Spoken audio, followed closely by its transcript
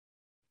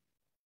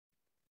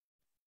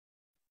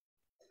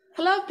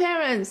Hello,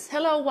 parents.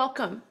 Hello,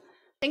 welcome.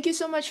 Thank you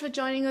so much for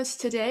joining us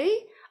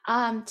today.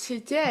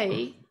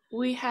 Today,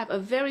 we have a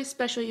very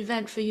special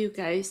event for you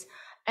guys,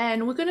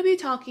 and we're going to be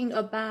talking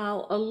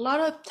about a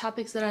lot of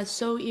topics that are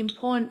so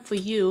important for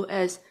you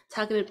as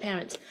targeted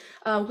parents.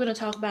 We're going to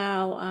talk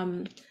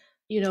about,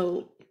 you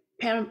know,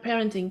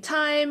 parenting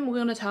time. We're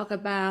going to talk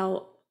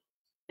about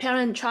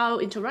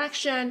parent-child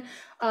interaction,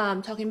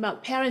 talking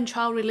about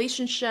parent-child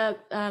relationship,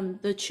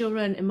 the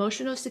children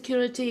emotional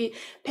security,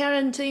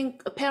 parenting,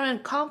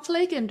 parent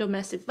conflict and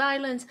domestic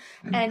violence,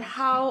 and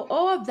how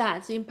all of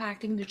that's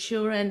impacting the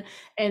children.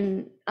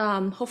 And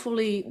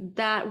hopefully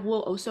that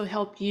will also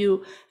help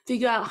you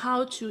figure out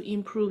how to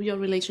improve your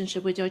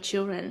relationship with your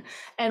children.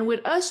 And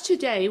with us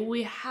today,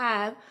 we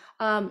have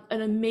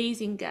an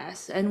amazing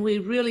guest, and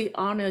we're really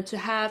honored to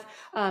have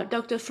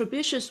Dr.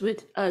 Fabricius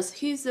with us.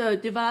 He's a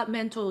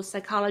developmental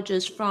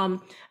psychologist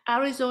from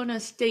Arizona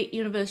State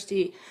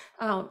University.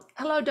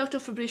 Hello, Dr.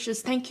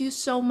 Fabricius. Thank you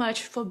so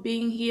much for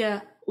being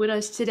here with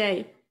us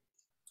today.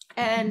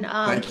 And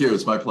thank you.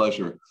 It's my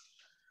pleasure.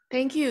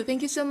 Thank you.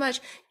 Thank you so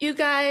much. You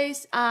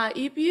guys,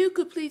 if you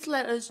could please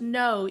let us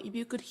know if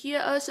you could hear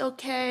us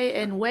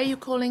okay and where you're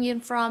calling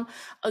in from.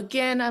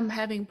 Again, I'm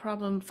having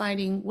problem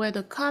finding where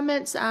the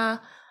comments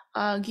are.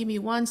 Give me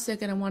 1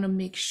 second. I want to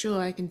make sure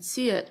I can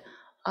see it.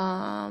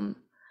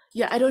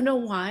 Yeah, I don't know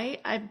why.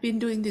 I've been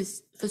doing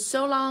this for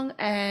so long,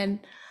 and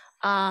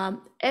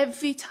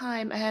every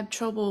time I have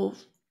trouble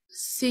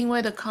seeing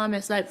where the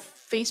comments, like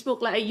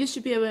Facebook, like I used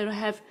to be able to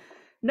have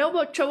no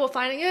more trouble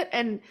finding it,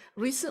 and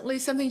recently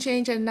something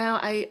changed, and now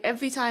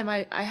every time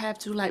I have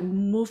to like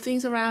move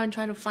things around and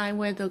try to find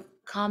where the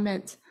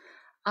comments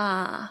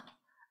are.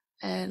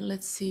 And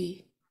let's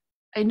see.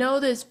 I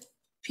know there's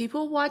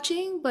people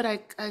watching, but I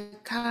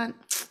can't.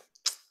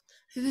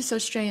 This is so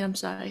strange. I'm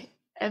sorry.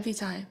 Every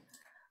time.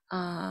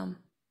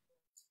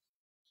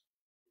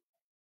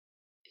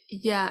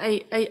 Yeah,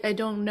 I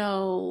don't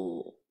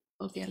know.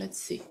 Okay, let's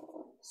see.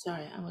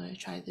 Sorry, I'm gonna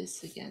try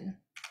this again.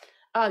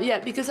 Yeah,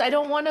 because I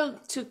don't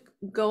want to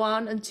go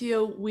on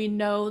until we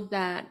know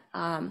that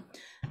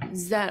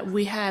that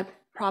we have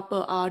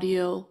proper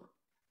audio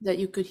that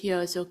you could hear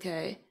us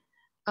okay.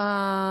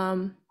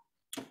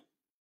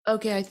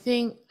 Okay, I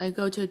think I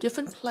go to a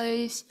different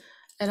place,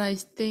 and I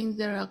think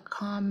there are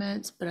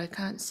comments, but I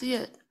can't see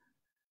it.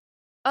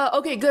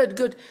 Okay,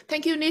 good.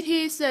 Thank you.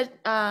 Nidhi said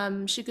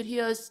she could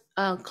hear us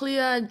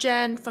clear.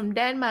 Jen from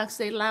Denmark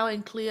say loud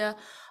and clear.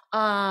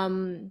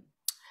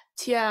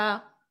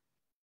 Tia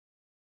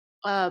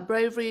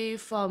Bravery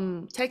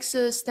from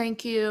Texas,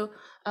 thank you.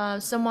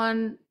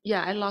 Someone,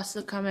 yeah, I lost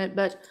the comment,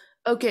 but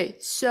okay,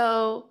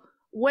 so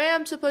where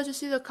I'm supposed to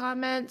see the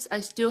comments,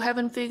 I still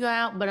haven't figured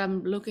out, but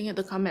I'm looking at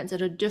the comments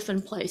at a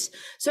different place.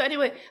 So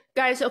anyway,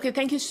 guys, okay,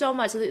 thank you so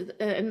much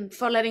and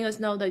for letting us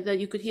know that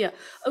you could hear.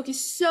 Okay,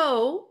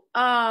 so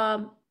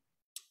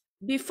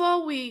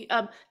before we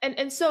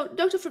and so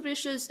Dr.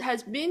 Fabricius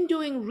has been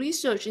doing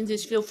research in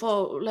this field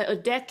for like a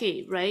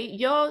decade, right?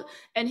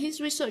 And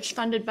his research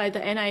funded by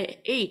the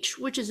NIH,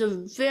 which is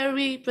a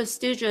very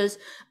prestigious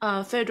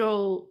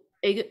federal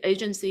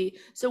agency.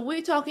 So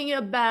we're talking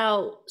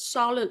about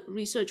solid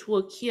research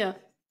work here.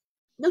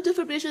 Dr.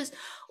 Fabricius,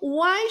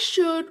 why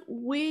should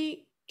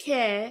we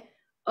care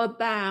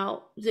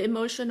about the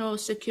emotional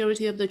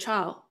security of the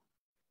child?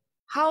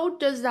 How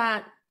does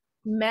that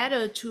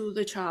matter to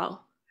the child?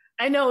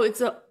 I know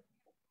it's a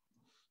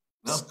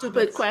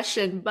stupid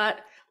question,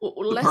 but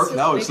let's just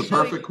no, it's the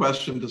perfect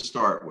question to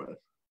start with.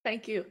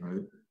 Thank you.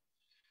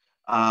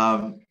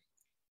 Right?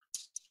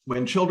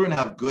 When children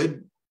have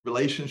good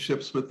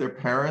relationships with their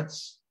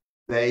parents,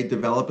 they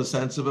develop a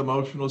sense of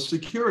emotional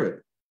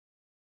security.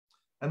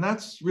 And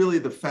that's really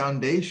the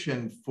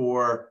foundation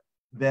for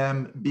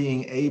them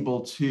being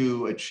able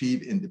to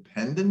achieve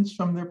independence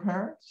from their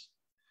parents,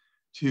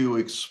 to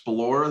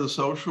explore the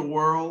social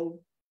world,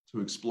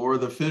 to explore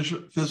the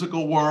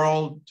physical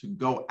world, to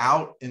go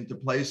out into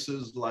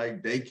places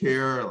like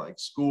daycare, like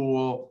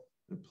school,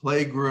 the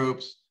play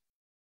groups,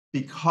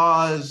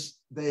 because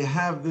they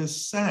have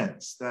this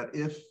sense that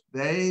if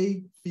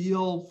they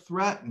feel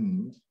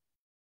threatened,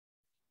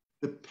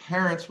 the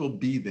parents will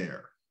be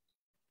there.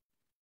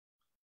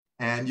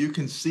 And you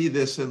can see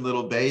this in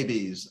little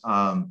babies,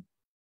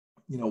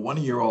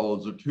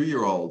 1-year-olds or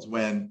 2-year-olds,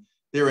 when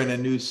they're in a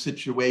new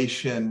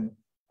situation,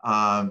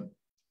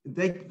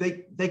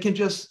 they can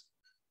just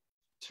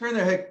turn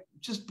their head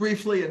just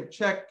briefly and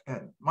check,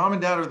 and mom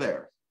and dad are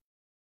there,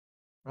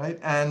 right?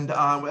 And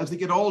as they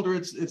get older,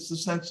 it's the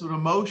sense of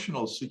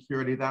emotional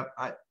security that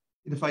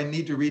if I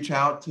need to reach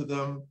out to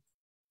them,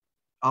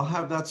 I'll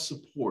have that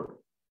support.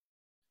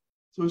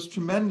 So it's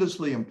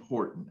tremendously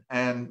important.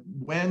 And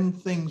when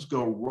things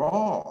go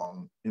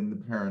wrong in the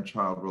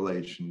parent-child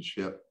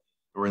relationship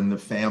or in the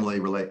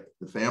family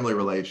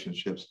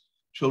relationships,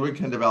 children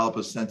can develop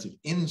a sense of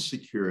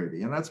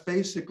insecurity. And that's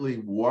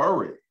basically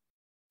worry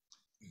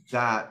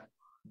that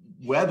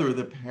whether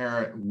the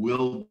parent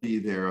will be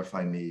there if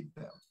I need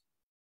them.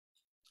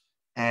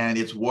 And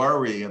it's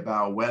worry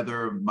about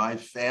whether my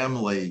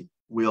family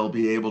will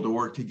be able to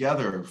work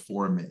together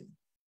for me.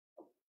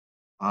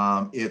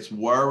 It's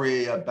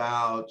worry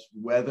about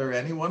whether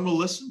anyone will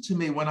listen to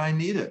me when I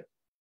need it.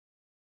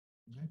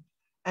 Okay?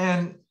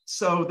 And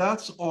so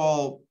that's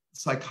all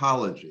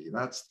psychology.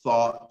 That's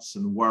thoughts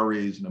and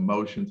worries and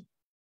emotions.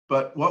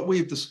 But what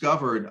we've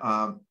discovered,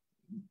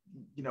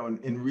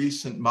 in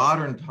recent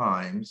modern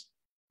times,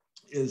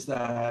 is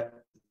that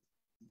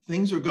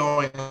things are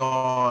going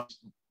on,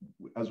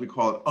 as we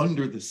call it,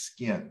 under the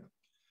skin.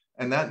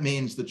 And that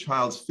means the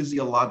child's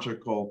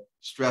physiological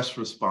stress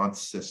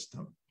response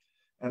system.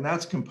 And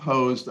that's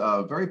composed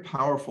of very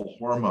powerful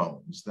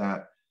hormones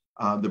that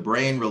the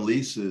brain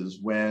releases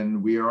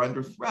when we are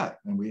under threat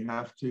and we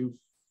have to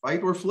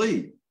fight or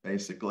flee,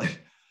 basically.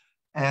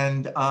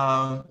 And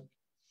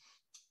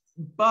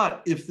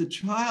but if the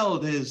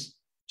child has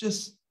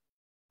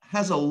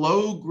a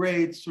low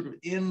grade sort of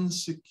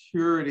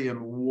insecurity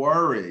and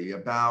worry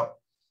about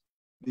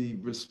the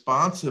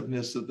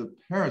responsiveness of the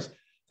parents,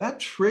 that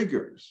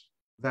triggers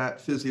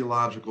that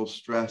physiological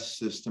stress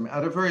system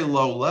at a very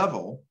low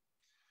level,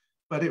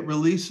 but it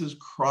releases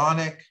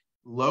chronic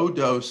low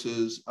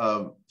doses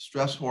of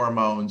stress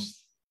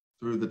hormones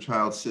through the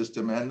child's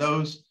system. And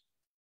those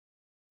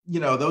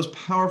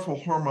powerful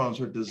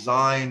hormones are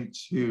designed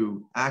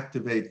to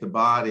activate the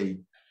body,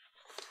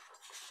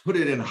 put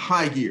it in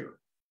high gear.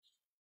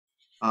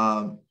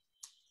 And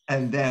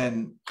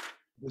then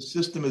the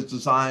system is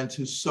designed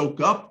to soak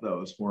up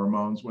those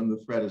hormones when the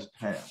threat is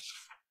passed.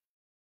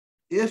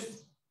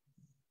 If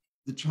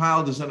the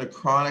child is in a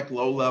chronic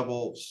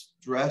low-level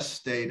stress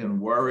state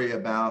and worry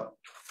about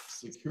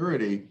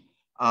security,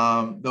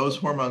 those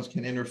hormones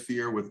can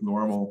interfere with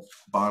normal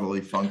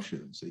bodily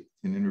functions. It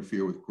can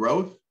interfere with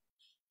growth,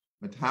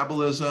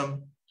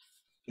 metabolism,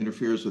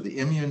 interferes with the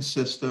immune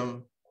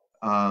system,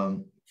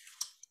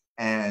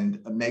 and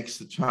makes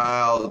the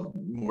child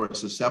more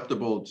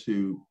susceptible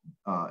to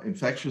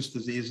infectious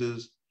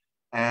diseases,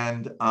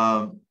 and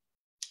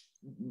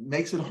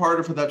makes it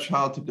harder for that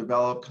child to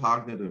develop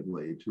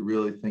cognitively, to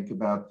really think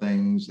about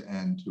things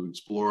and to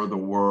explore the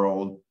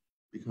world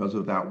because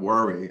of that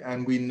worry.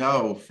 And we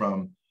know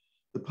from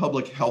the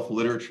public health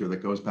literature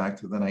that goes back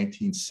to the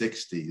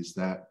 1960s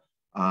that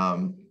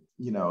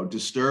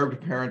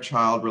disturbed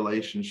parent-child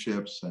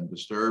relationships and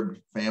disturbed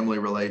family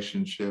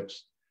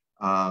relationships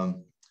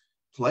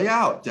play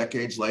out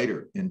decades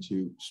later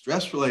into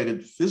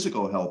stress-related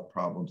physical health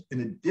problems,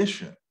 in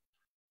addition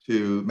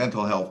to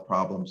mental health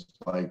problems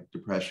like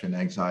depression,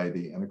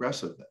 anxiety, and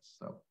aggressiveness.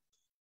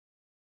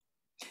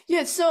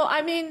 Yeah, so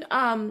I mean,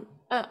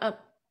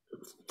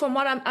 from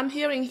what I'm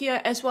hearing here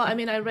as well, I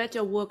mean, I read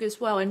your work as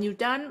well, and you've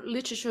done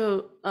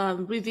literature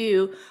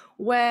review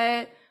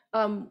where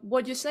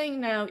what you're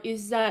saying now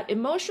is that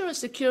emotional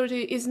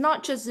security is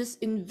not just this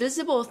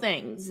invisible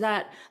things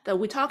that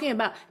we're talking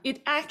about.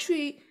 It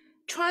actually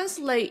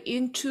translate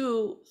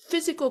into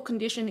physical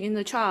condition in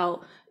the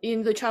child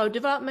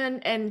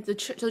development, and the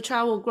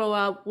child will grow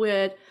up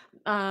with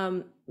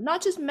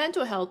not just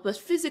mental health but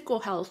physical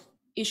health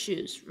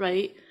issues,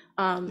 right?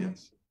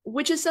 Yes.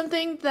 Which is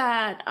something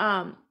that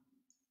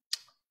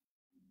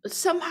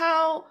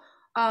somehow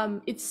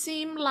it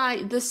seemed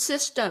like the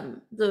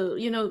system,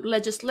 the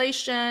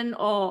legislation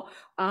or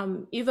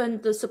even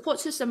the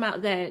support system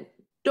out there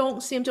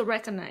don't seem to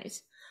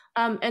recognize.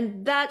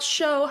 And that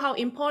show how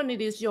important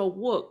it is, your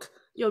work,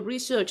 your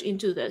research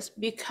into this,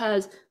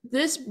 because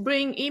this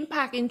bring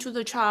impact into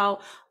the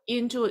child,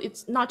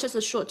 it's not just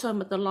the short term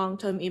but the long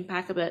term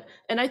impact of it.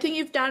 And I think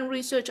you've done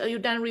research or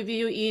you've done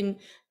review in,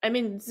 I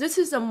mean, this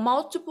is a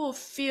multiple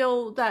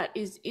field that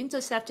is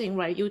intercepting,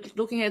 right? You're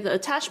looking at the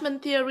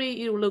attachment theory,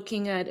 you're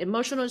looking at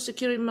emotional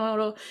security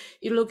model,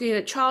 you're looking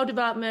at child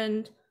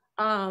development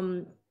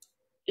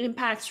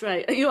impacts,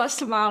 right? You are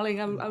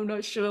smiling. I'm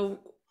not sure.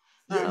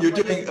 You're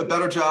doing a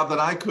better job than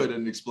I could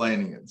in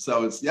explaining it.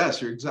 So yes,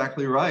 you're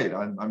exactly right.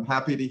 I'm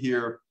happy to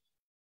hear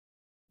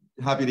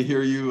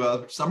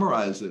you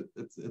summarize it.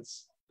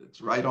 It's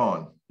right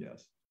on.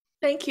 Yes.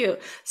 Thank you.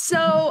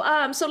 So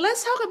so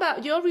let's talk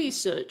about your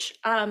research.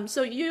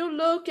 So you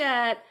look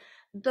at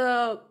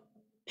the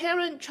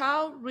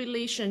parent-child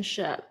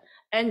relationship,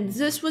 and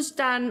this was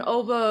done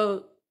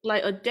over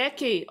like a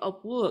decade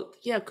of work.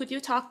 Yeah, could you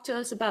talk to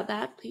us about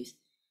that, please?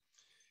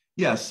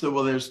 Yes,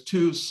 so there's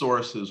two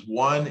sources.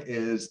 One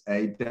is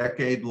a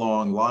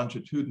decade-long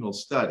longitudinal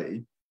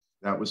study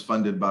that was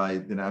funded by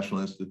the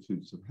National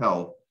Institutes of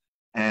Health.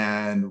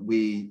 And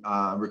we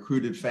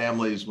recruited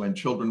families when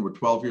children were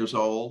 12 years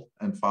old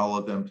and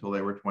followed them till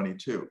they were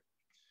 22.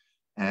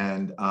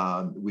 And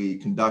we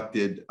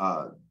conducted,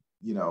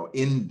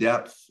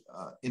 in-depth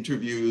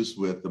interviews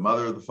with the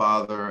mother, the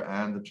father,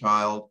 and the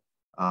child,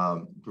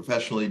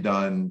 professionally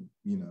done,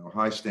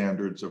 high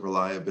standards of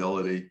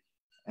reliability.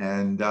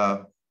 And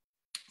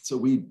so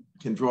we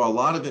can draw a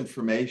lot of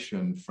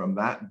information from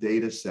that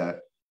data set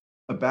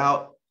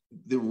about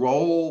the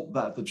role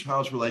that the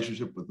child's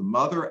relationship with the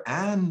mother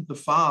and the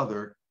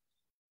father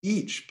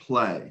each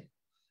play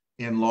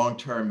in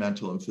long-term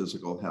mental and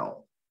physical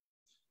health.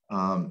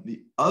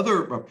 The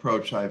other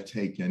approach I've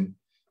taken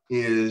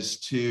is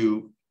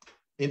to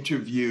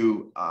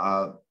interview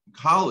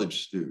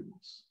college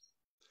students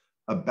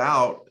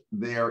about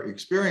their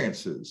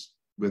experiences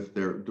with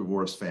their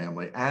divorced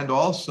family, and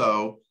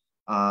also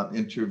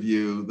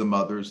interview the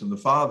mothers and the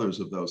fathers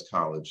of those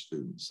college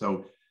students.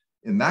 So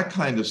in that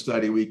kind of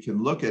study, we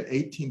can look at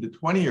 18 to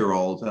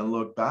 20-year-olds and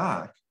look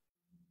back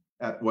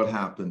at what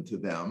happened to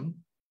them,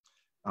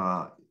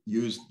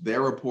 use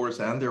their reports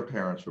and their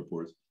parents'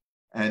 reports.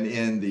 And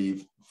in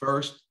the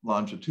first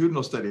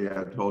longitudinal study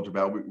I told you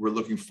about, we're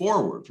looking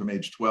forward from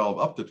age 12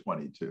 up to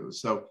 22.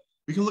 So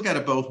we can look at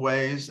it both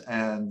ways,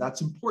 and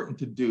that's important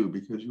to do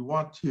because you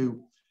want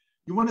to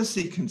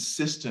see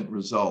consistent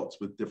results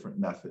with different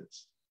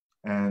methods.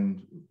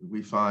 And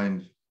we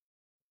find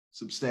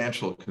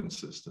substantial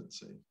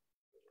consistency.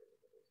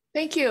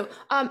 Thank you.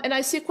 And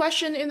I see a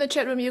question in the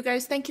chat room, you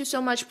guys. Thank you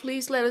so much.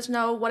 Please let us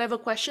know whatever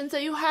questions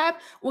that you have.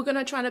 We're going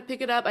to try to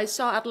pick it up. I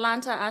saw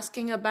Atlanta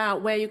asking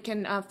about where you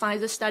can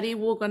find the study.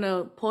 We're going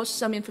to post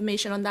some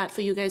information on that for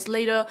you guys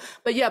later.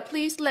 But yeah,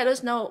 please let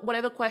us know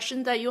whatever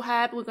questions that you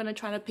have. We're going to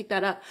try to pick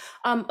that up.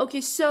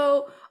 Okay,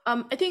 so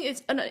I think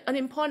it's an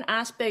important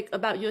aspect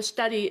about your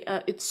study.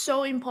 It's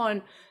so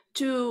important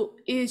to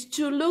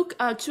look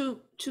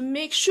to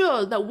make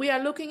sure that we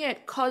are looking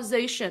at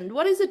causation.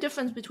 What is the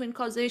difference between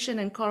causation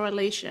and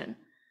correlation?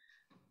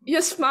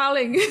 You're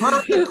smiling.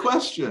 Perfect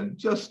question,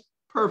 just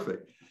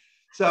perfect.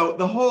 So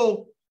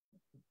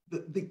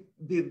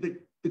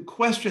the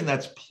question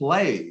that's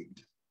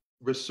plagued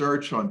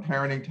research on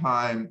parenting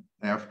time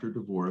after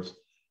divorce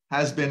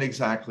has been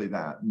exactly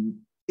that.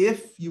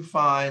 If you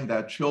find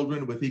that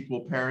children with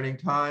equal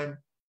parenting time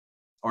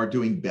are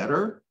doing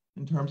better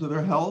in terms of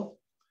their health,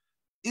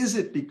 is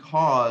it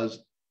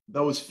because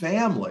those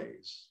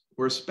families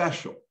were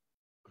special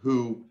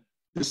who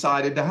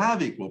decided to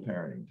have equal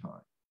parenting time?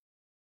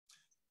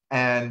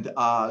 And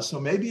so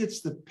maybe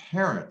it's the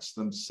parents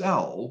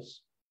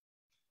themselves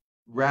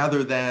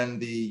rather than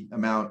the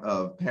amount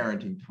of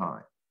parenting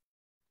time.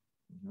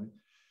 Okay?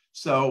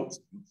 So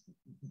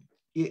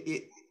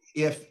if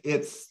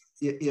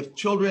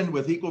children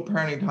with equal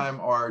parenting time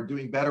are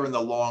doing better in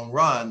the long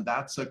run,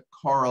 that's a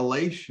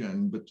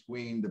correlation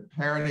between the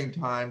parenting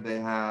time they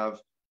have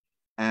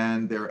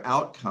and their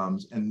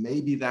outcomes. And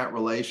maybe that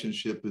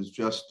relationship is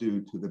just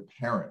due to the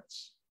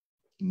parents,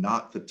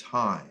 not the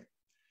time.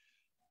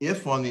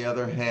 If, on the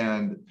other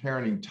hand,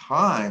 parenting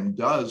time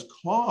does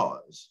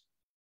cause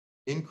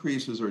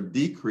increases or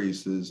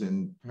decreases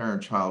in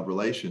parent-child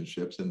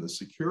relationships and the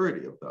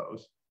security of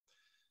those,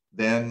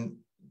 then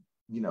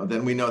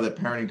we know that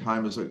parenting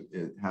time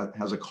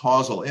has a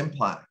causal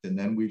impact, and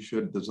then we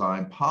should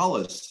design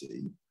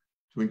policy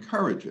to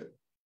encourage it.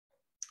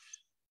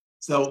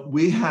 So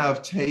we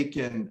have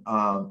taken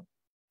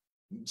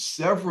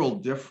several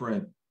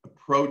different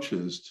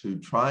approaches to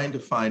trying to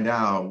find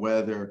out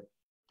whether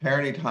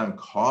parenting time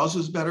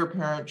causes better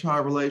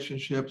parent-child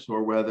relationships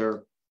or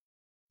whether,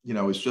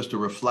 it's just a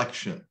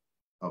reflection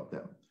of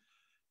them.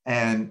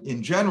 And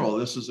in general,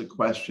 this is a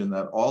question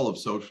that all of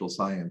social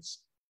science,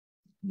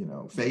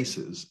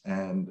 faces.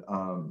 And,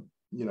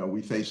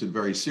 we face it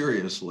very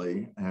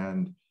seriously.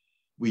 And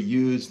we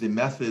use the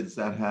methods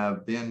that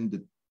have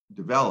been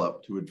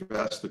developed to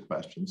address the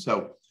question.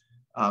 So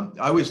I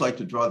always like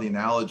to draw the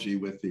analogy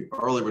with the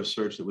early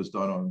research that was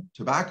done on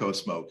tobacco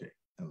smoking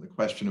and the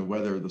question of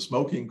whether the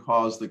smoking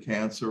caused the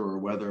cancer or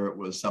whether it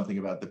was something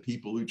about the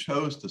people who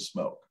chose to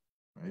smoke,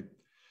 right?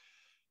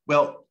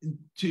 Well,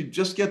 to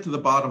just get to the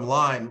bottom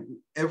line,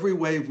 every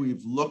way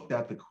we've looked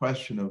at the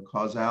question of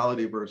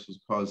causality versus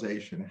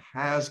causation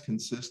has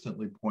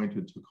consistently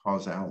pointed to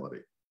causality,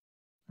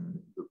 the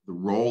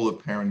role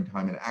of parenting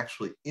time in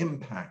actually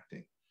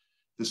impacting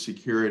the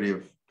security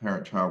of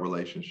parent-child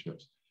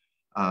relationships.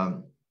 I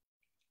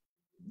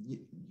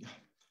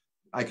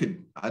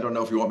don't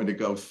know if you want me to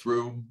go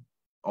through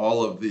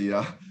all of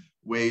the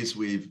ways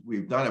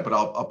we've done it, but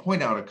I'll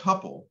point out a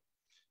couple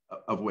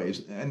of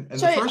ways. And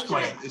the first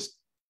one is.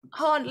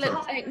 Hold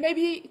on,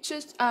 maybe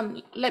just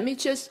let me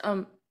just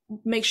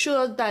make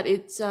sure that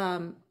it's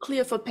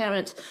clear for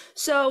parents.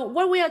 So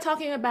what we are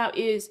talking about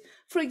is,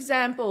 for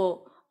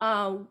example,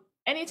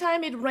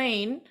 anytime it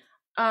rains,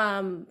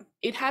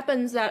 it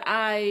happens that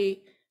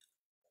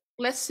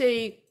let's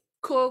say,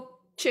 cook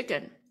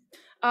chicken.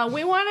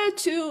 We wanted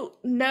to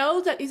know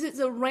that is it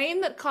the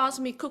rain that caused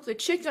me cook the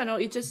chicken,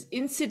 or it just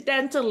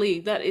incidentally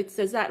that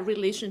there's that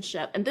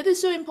relationship. And that is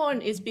so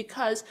important is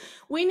because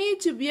we need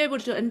to be able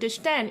to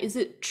understand, is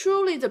it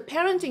truly the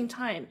parenting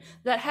time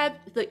that had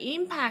the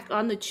impact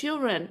on the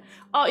children,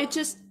 or it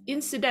just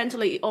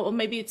incidentally, or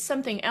maybe it's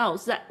something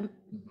else that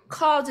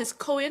causes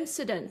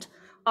coincidence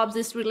of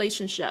this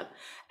relationship.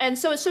 And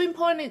so it's so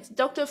important, it's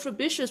Dr.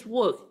 Fabricius'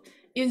 work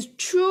is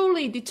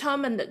truly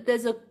determined that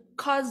there's a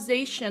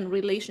causation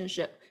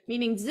relationship,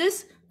 meaning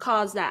this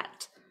caused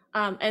that.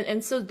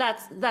 And so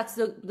that's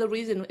the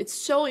reason it's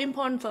so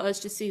important for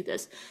us to see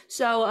this.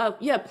 So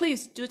yeah,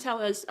 please do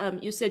tell us,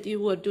 you said you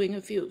were doing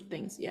a few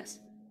things, yes.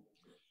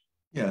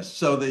 Yes,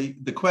 so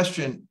the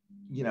question,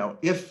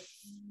 if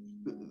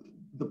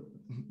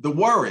the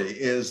worry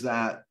is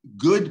that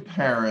good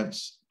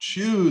parents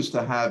choose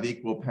to have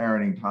equal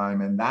parenting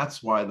time, and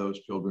that's why those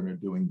children are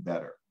doing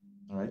better,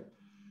 all right?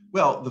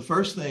 Well, the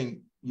first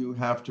thing you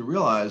have to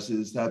realize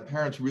is that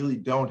parents really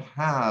don't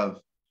have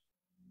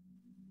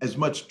as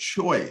much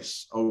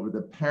choice over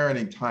the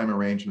parenting time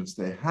arrangements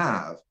they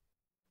have,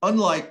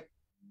 unlike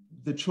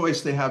the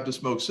choice they have to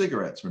smoke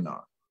cigarettes or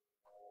not.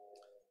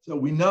 So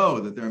we know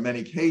that there are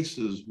many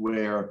cases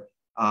where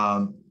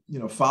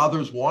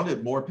fathers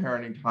wanted more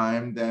parenting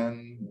time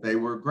than they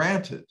were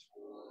granted.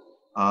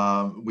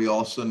 We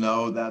also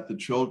know that the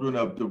children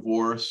of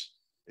divorce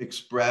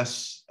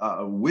express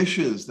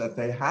wishes that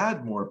they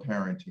had more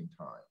parenting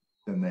time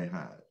than they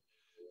had.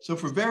 So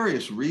for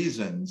various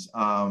reasons,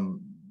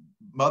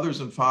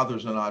 mothers and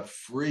fathers are not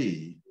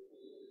free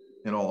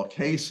in all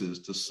cases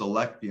to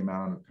select the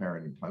amount of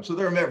parenting time. So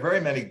there are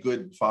very many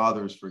good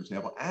fathers, for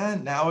example,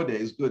 and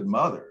nowadays good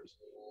mothers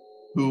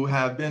who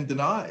have been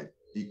denied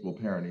equal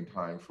parenting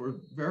time for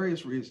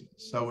various reasons.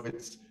 So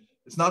it's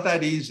not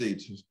that easy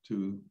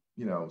to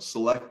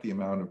select the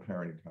amount of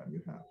parenting time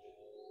you have.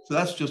 So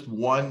that's just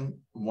one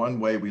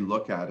way we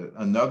look at it.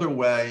 Another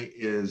way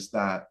is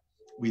that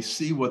we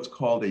see what's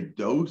called a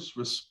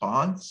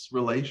dose-response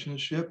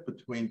relationship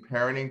between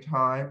parenting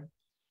time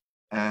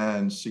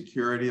and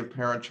security of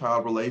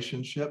parent-child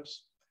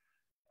relationships.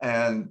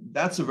 And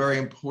that's a very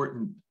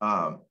important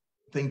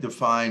thing to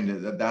find.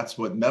 That's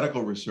what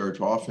medical research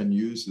often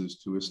uses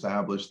to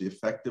establish the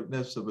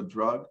effectiveness of a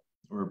drug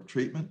or a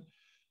treatment.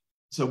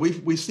 So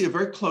we see a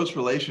very close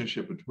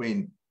relationship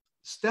between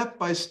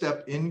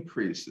step-by-step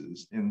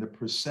increases in the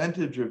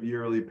percentage of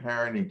yearly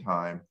parenting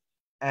time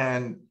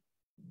and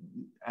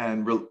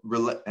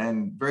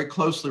very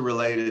closely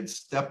related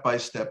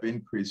step-by-step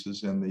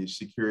increases in the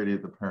security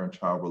of the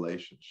parent-child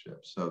relationship,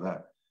 so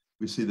that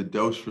we see the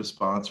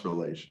dose-response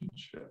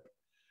relationship.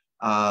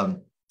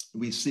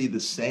 We see the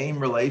same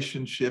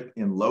relationship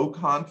in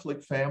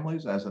low-conflict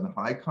families as in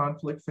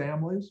high-conflict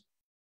families,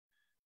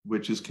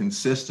 which is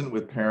consistent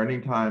with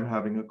parenting time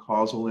having a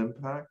causal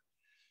impact.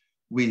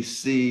 We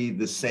see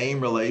the same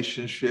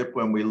relationship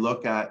when we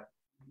look at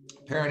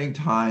parenting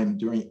time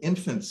during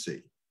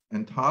infancy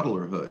and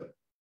toddlerhood.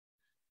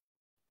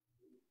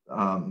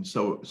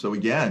 So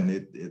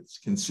again, it's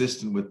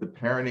consistent with the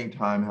parenting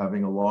time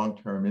having a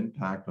long-term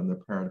impact on the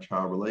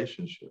parent-child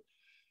relationship.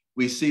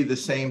 We see the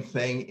same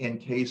thing in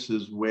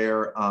cases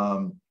where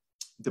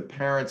the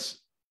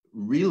parents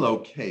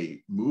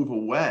relocate, move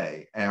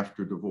away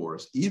after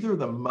divorce, either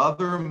the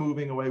mother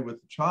moving away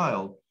with the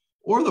child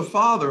or the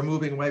father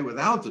moving away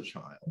without the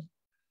child.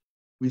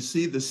 We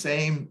see the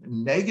same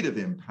negative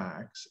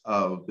impacts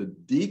of the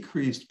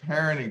decreased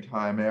parenting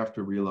time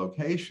after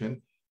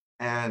relocation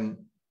and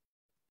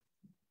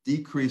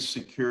decreased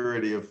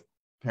security of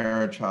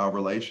parent-child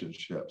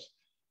relationships.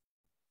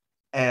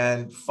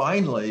 And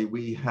finally,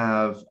 we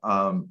have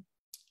a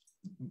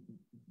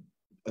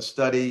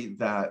study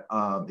that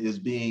is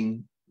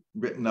being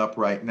written up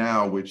right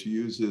now, which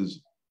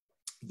uses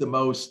the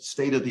most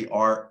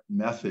state-of-the-art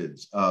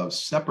methods of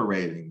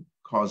separating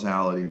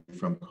causality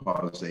from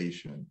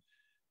causation.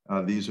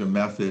 These are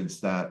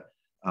methods that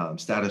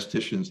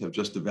statisticians have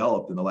just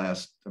developed in the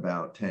last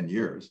about 10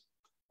 years.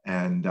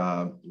 And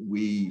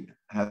we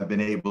have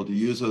been able to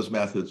use those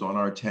methods on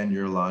our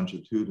 10-year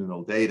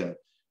longitudinal data.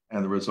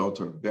 And the results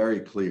are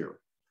very clear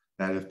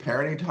that if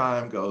parenting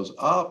time goes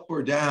up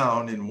or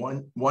down in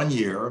one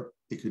year,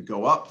 it could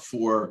go up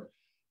for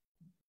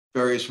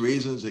various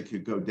reasons. It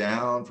could go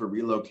down for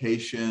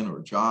relocation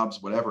or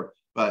jobs, whatever.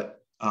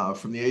 But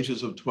from the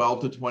ages of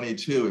 12 to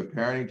 22, if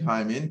parenting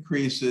time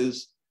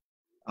increases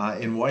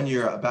in 1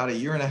 year, about a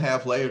year and a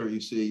half later, you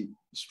see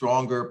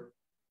stronger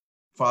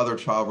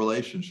father-child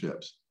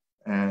relationships.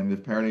 And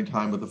if parenting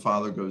time with the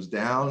father goes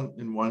down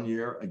in 1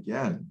 year,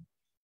 again,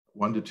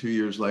 1 to 2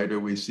 years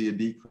later, we see a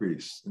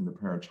decrease in the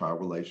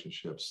parent-child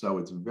relationship. So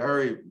it's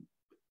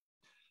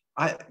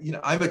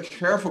I'm a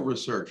careful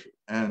researcher,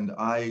 and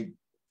I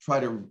try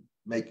to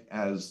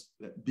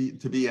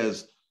be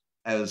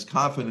as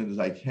confident as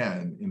I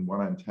can in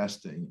what I'm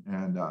testing.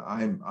 And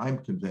I'm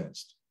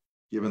convinced,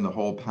 given the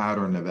whole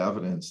pattern of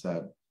evidence,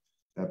 that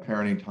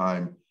parenting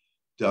time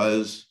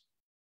does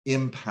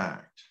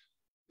impact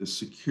the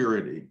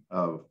security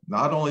of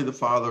not only the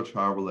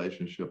father-child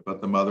relationship, but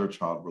the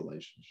mother-child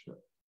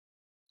relationship.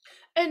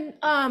 And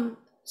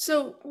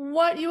so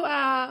what you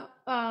are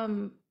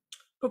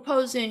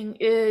proposing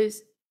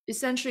is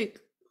essentially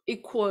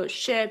equal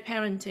shared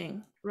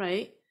parenting,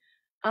 right?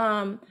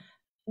 So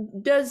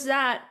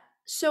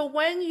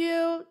when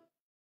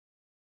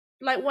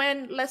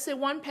let's say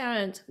one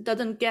parent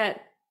doesn't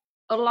get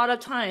a lot of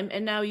time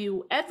and now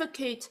you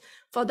advocate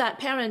for that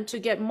parent to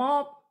get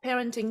more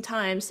parenting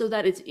time so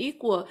that it's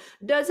equal,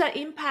 does that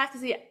impact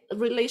the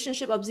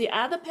relationship of the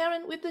other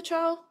parent with the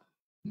child?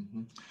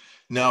 Mm-hmm.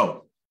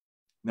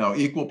 No,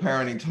 equal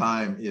parenting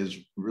time is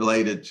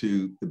related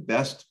to the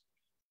best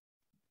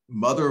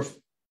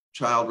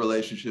mother-child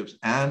relationships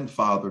and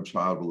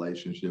father-child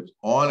relationships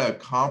on a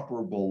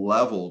comparable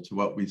level to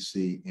what we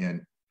see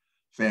in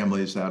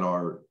families that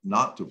are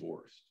not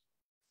divorced.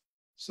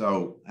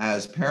 So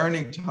as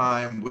parenting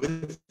time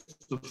with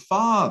the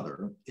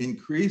father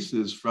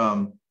increases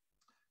from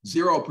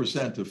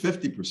 0% to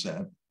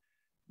 50%,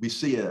 we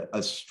see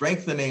a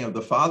strengthening of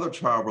the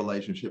father-child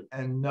relationship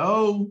and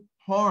no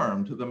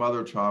harm to the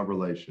mother-child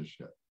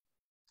relationship.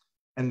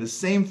 And the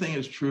same thing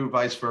is true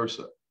vice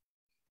versa.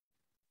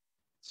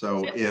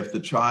 So if the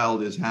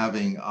child is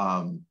having,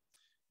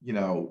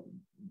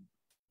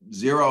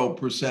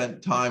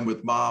 0% time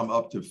with mom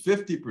up to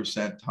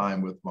 50%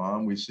 time with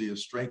mom, we see a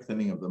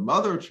strengthening of the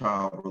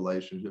mother-child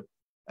relationship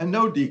and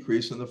no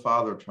decrease in the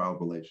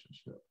father-child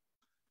relationship.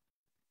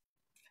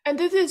 And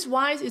this is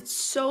why it's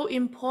so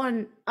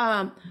important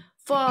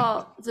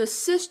for the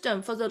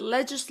system, for the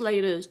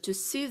legislators to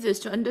see this,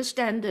 to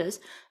understand this,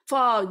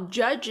 for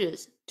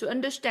judges to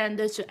understand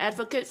this, to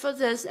advocate for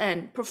this,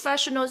 and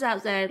professionals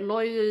out there,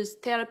 lawyers,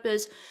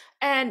 therapists,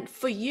 and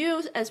for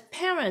you as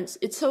parents,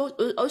 it's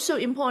also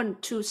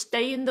important to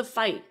stay in the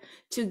fight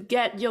to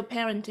get your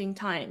parenting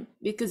time,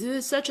 because it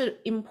is such an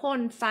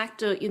important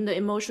factor in the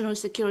emotional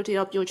security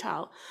of your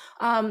child.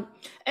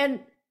 And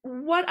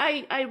what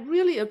I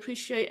really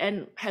appreciate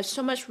and have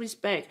so much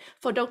respect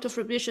for Dr.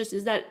 Fabricius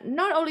is that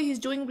not only he's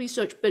doing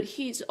research, but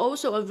he's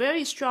also a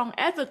very strong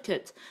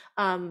advocate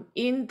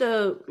in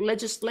the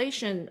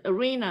legislation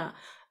arena.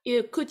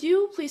 Could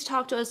you please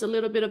talk to us a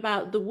little bit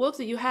about the work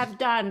that you have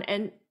done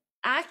and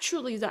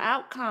actually the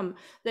outcome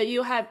that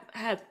you have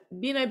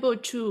been able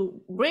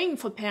to bring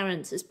for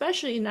parents,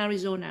 especially in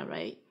Arizona,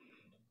 right?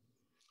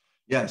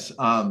 Yes.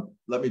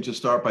 Let me just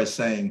start by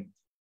saying,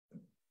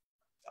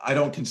 I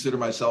don't consider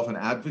myself an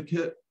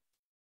advocate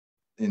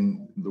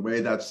in the way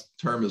that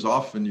term is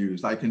often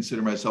used. I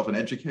consider myself an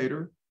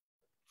educator,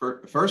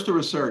 first a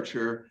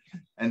researcher,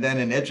 and then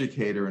an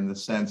educator in the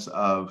sense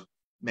of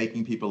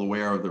making people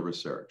aware of the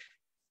research.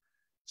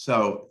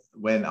 So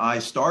when I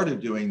started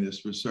doing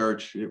this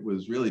research, it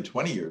was really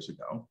 20 years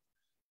ago.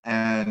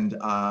 And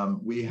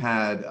we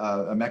had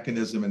a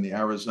mechanism in the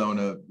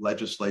Arizona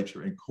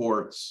legislature and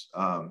courts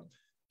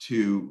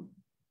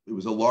it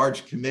was a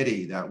large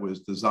committee that was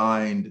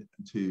designed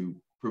to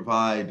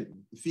provide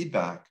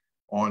feedback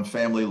on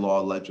family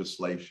law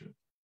legislation.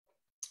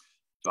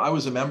 So I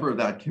was a member of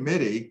that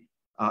committee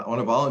on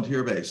a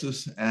volunteer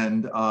basis.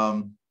 And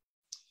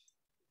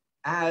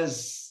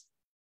as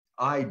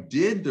I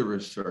did the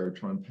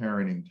research on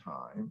parenting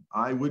time,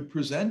 I would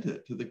present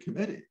it to the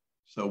committee.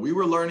 So we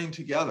were learning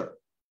together.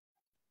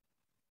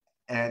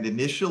 And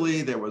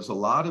initially, there was a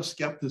lot of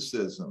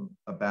skepticism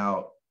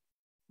about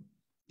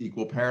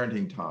equal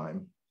parenting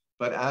time.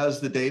 But as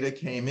the data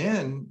came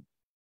in,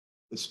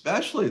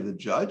 especially the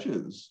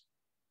judges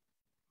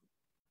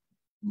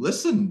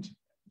listened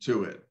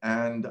to it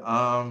and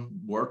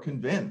were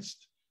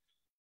convinced.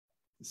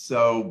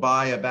 So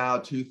by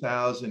about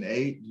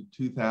 2008 to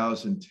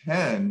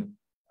 2010,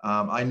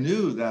 I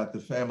knew that the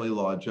family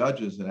law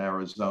judges in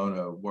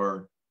Arizona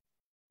were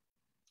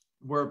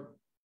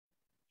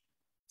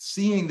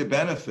seeing the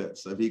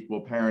benefits of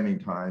equal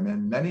parenting time,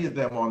 and many of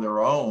them on their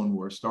own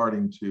were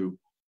starting to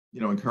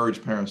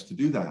encourage parents to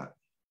do that.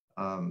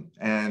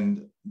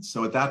 And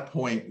so at that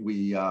point,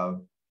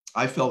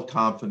 I felt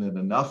confident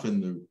enough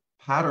in the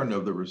pattern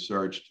of the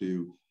research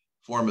to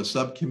form a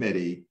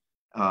subcommittee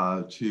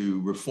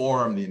to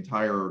reform the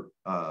entire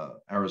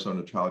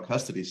Arizona child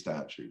custody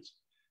statutes.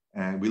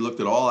 And we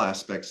looked at all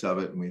aspects of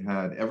it, and we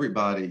had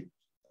everybody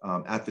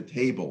at the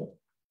table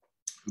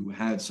who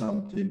had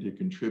something to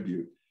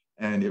contribute.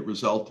 And it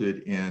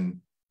resulted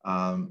in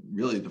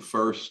really the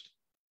first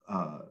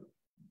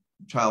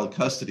child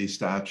custody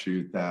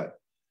statute that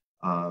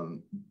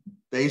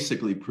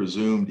basically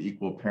presumed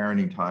equal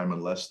parenting time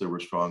unless there were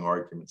strong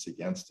arguments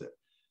against it.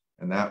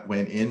 And that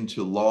went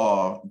into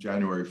law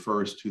January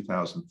 1st,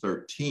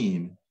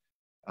 2013.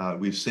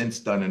 We've since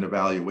done an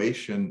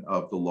evaluation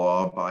of the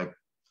law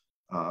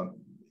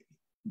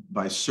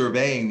by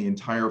surveying the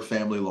entire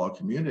family law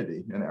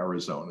community in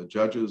Arizona,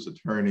 judges,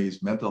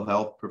 attorneys, mental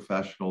health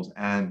professionals,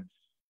 and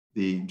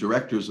the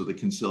directors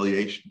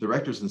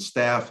and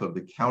staff of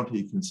the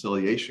county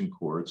conciliation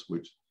courts,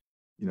 which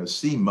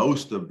see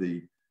most of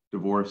the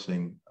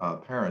divorcing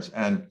parents.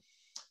 And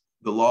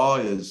the law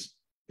is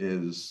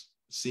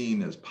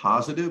seen as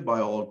positive by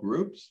all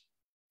groups,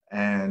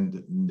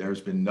 and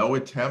there's been no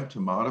attempt to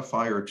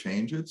modify or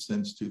change it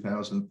since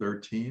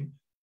 2013.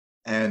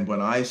 And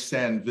when I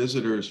send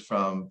visitors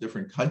from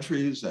different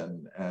countries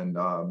and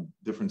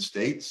different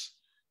states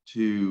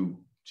to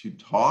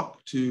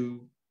talk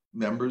to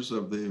members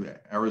of the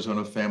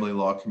Arizona family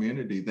law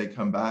community, they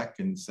come back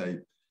and say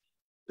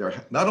they're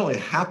not only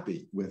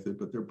happy with it,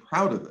 but they're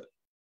proud of it.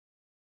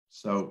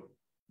 So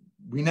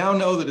we now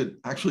know that it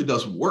actually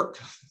does work.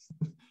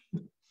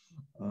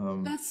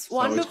 That's so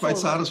wonderful. It's quite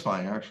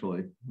satisfying,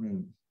 actually.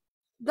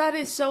 That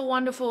is so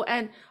wonderful.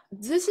 And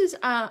this is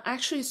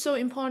actually so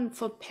important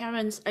for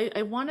parents.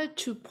 I wanted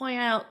to point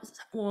out,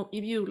 well,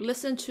 if you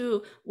listen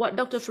to what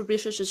Dr.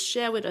 Fabricius just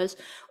shared with us,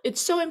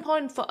 it's so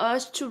important for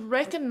us to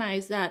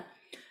recognize that.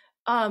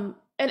 And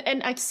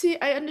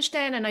I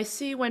understand and I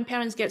see when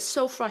parents get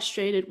so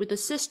frustrated with the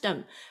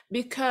system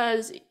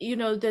because,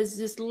 there's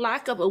this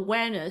lack of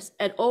awareness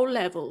at all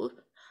levels.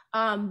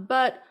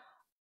 But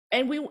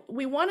and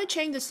we want to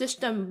change the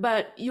system,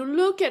 but you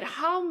look at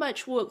how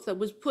much work that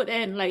was put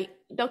in, like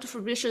Dr.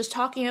 Fabricius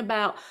talking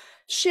about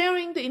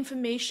sharing the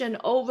information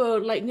over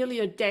like nearly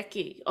a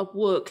decade of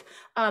work.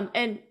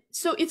 And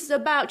so it's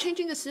about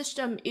changing the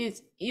system.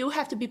 Is you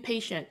have to be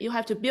patient. You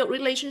have to build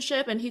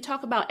relationship. And he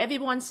talked about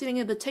everyone sitting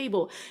at the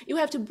table. You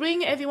have to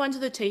bring everyone to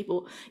the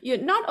table.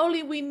 Not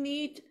only we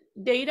need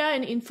data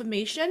and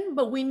information,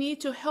 but we need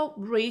to help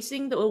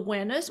raising the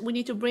awareness. We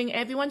need to bring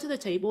everyone to the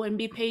table and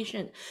be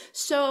patient.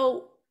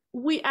 So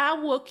we are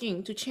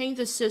working to change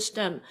the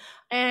system.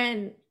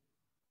 And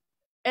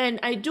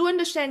I do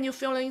understand you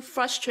feeling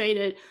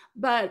frustrated,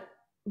 but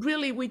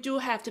really we do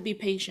have to be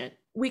patient.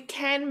 We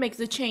can make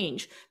the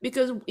change,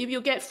 because if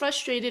you get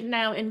frustrated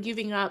now and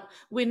giving up,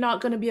 we're not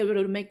going to be able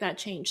to make that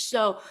change.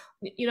 So,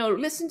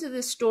 listen to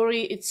this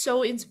story. It's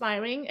so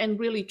inspiring, and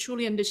really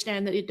truly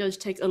understand that it does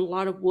take a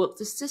lot of work.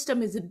 The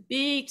system is a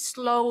big,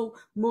 slow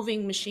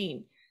moving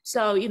machine.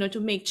 So, to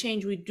make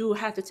change, we do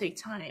have to take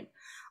time.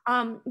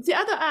 The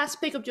other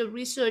aspect of your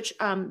research,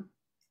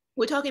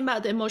 we're talking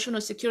about the emotional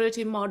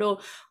security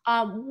model.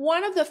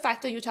 One of the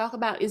factors you talk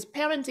about is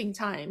parenting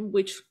time,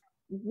 which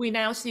we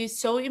now see is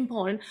so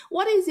important.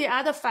 What is the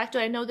other factor?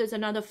 I know there's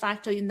another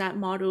factor in that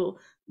model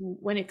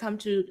when it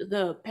comes to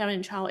the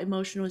parent-child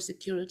emotional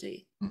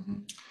security.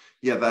 Mm-hmm.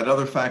 Yeah, that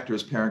other factor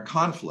is parent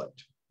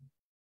conflict.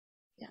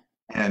 Yeah.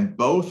 And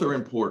both are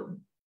important.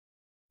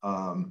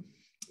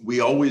 We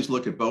always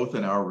look at both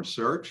in our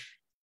research,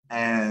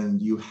 and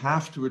you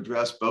have to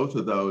address both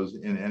of those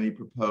in any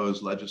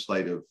proposed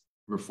legislative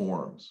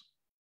reforms.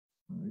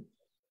 Right?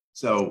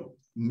 So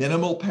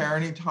minimal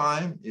parenting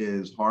time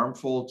is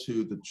harmful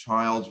to the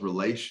child's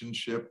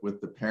relationship with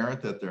the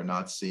parent that they're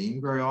not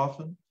seeing very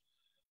often.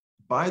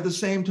 By the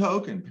same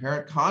token,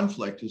 parent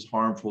conflict is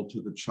harmful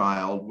to the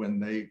child when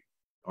they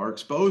are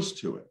exposed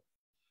to it.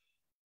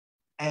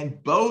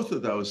 And both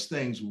of those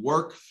things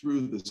work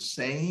through the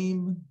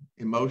same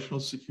emotional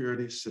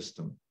security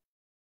system.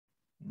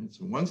 And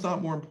so one's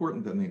not more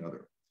important than the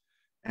other.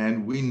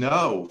 And we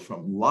know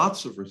from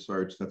lots of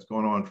research that's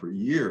gone on for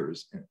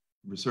years,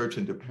 research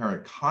into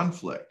parent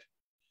conflict,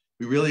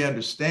 we really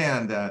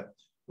understand that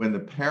when the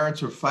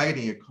parents are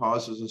fighting, it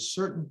causes a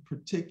certain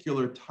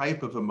particular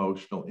type of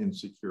emotional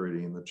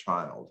insecurity in the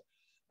child.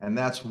 And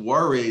that's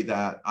worry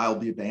that I'll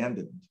be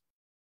abandoned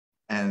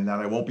and that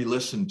I won't be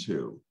listened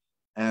to,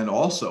 and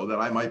also that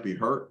I might be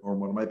hurt or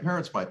one of my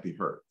parents might be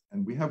hurt.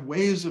 And we have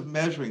ways of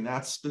measuring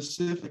that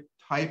specific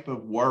type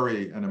of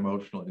worry and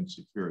emotional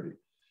insecurity.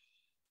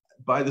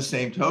 By the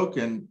same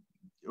token,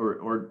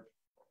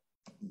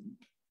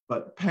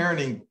 but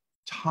parenting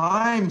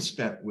time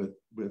spent with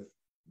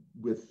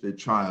the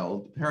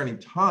child,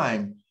 parenting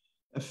time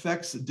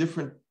affects a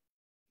different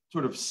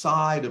sort of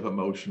side of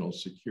emotional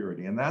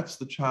security. And that's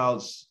the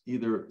child's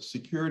either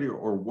security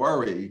or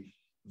worry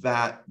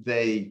that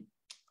they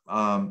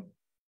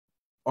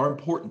are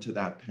important to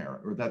that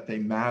parent, or that they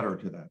matter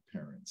to that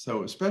parent.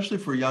 So especially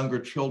for younger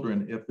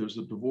children, if there's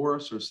a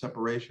divorce or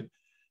separation,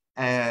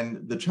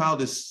 and the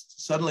child is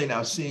suddenly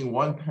now seeing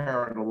one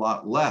parent a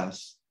lot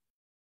less,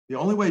 the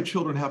only way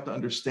children have to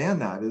understand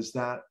that is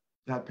that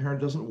that parent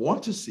doesn't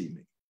want to see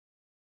me.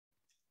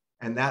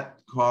 And that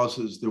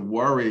causes the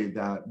worry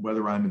that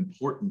whether I'm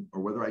important or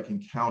whether I can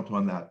count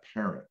on that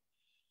parent.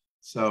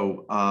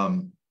 So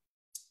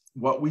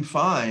what we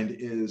find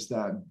is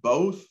that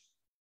both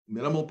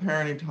minimal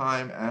parenting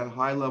time and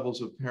high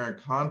levels of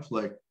parent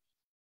conflict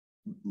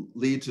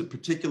lead to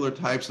particular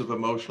types of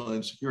emotional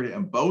insecurity,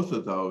 and both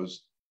of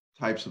those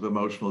types of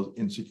emotional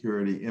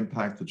insecurity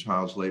impact the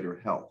child's later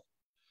health.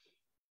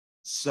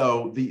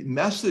 So the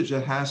message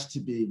that has to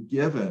be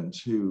given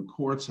to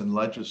courts and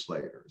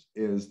legislators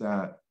is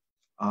that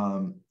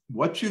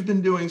what you've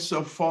been doing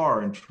so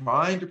far in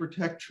trying to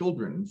protect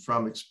children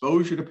from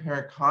exposure to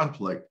parent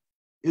conflict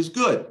is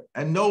good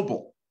and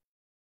noble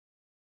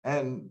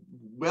and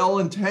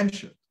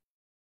well-intentioned.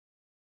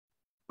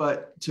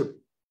 But to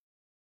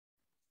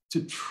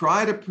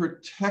try to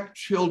protect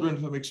children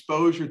from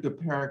exposure to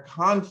parent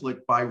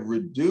conflict by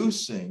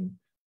reducing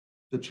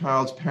the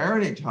child's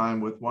parenting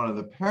time with one of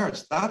the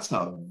parents, that's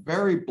a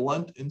very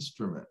blunt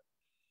instrument.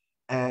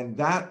 And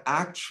that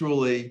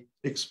actually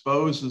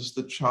exposes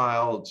the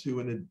child to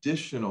an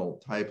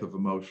additional type of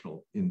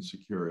emotional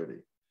insecurity.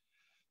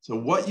 So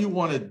what you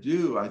want to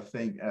do, I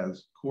think,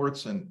 as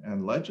courts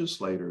and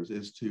legislators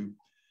is to,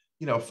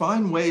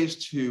 find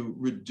ways to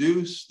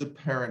reduce the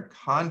parent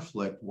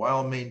conflict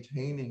while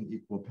maintaining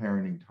equal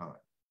parenting time.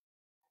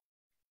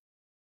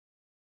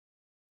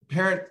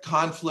 Parent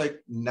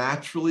conflict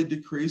naturally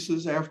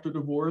decreases after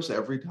divorce.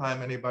 Every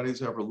time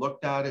anybody's ever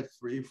looked at it,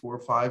 3, 4,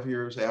 5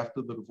 years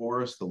after the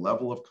divorce, the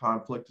level of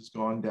conflict has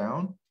gone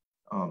down.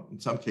 In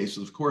some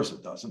cases, of course,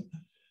 it doesn't.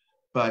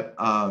 But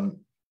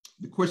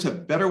the courts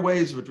have better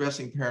ways of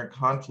addressing parent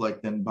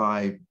conflict than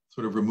by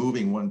sort of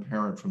removing one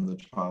parent from the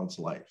child's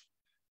life.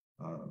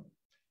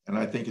 And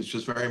I think it's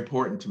just very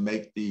important to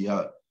make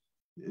to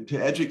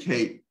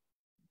educate,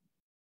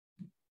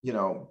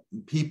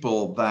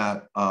 people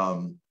that,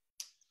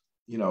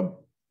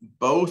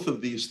 both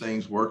of these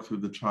things work through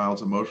the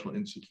child's emotional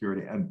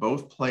insecurity, and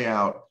both play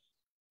out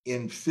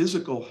in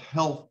physical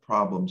health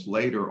problems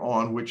later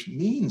on, which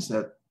means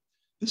that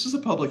this is a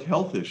public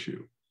health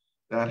issue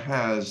that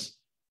has,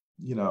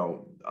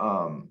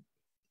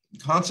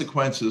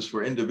 consequences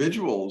for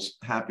individuals'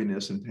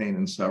 happiness and pain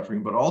and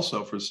suffering, but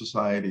also for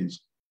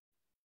society's,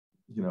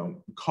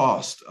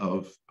 cost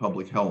of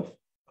public health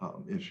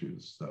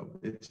issues. So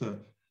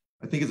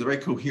I think it's a very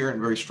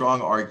coherent, very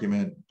strong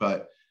argument,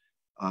 but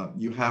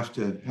you have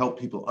to help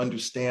people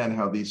understand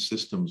how these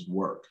systems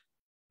work,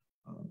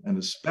 and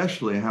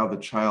especially how the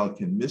child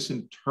can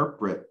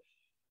misinterpret,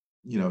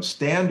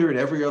 standard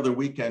every other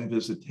weekend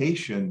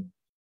visitation.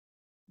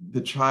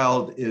 The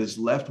child is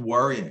left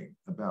worrying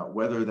about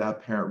whether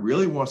that parent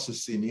really wants to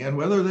see me and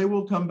whether they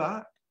will come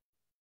back.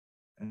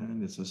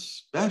 And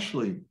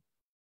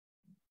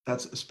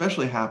that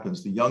especially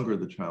happens the younger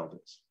the child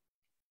is.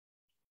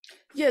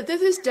 Yeah,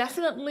 this is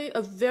definitely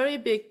a very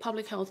big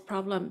public health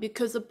problem,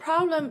 because the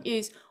problem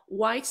is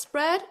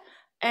widespread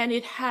and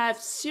it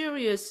has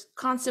serious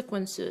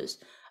consequences.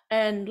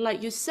 And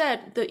like you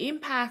said, the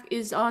impact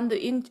is on the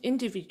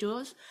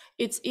individuals.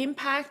 It's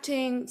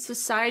impacting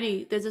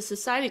society. There's a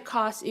society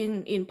cost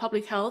in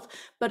public health,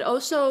 but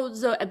also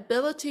the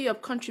ability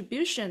of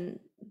contribution.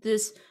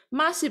 This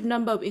massive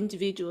number of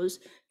individuals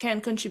can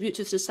contribute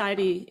to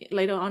society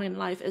later on in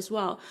life as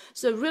well.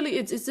 So really,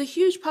 it's a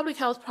huge public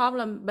health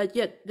problem, but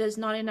yet there's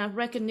not enough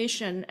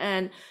recognition.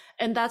 And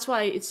that's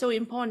why it's so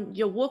important.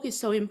 Your work is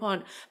so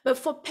important. But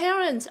for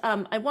parents,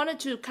 I wanted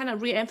to kind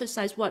of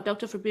re-emphasize what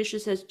Dr.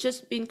 Fabricius has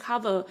just been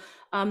covered,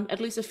 at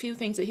least a few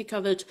things that he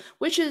covered,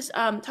 which is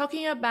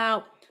talking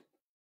about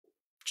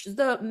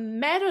the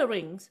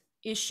mattering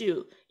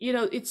issue.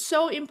 It's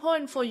so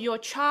important for your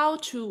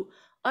child to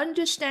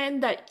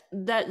understand that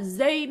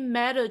they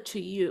matter to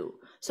you.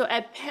 So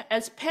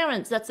as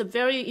parents, that's a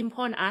very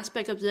important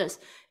aspect of this,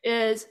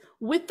 is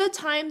with the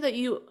time that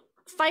you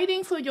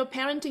fighting for your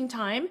parenting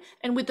time,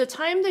 and with the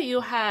time that you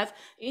have,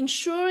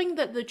 ensuring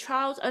that the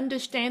child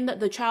understand that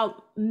the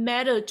child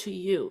matter to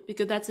you,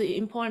 because that's the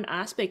important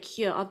aspect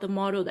here of the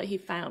model that he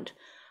found.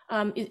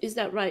 Is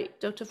that right,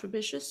 Dr.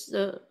 Fabricius?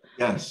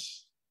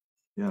 Yes.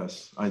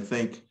 I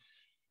think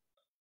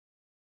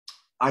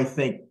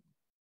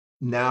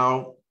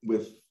now,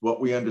 with what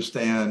we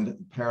understand,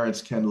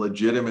 parents can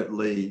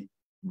legitimately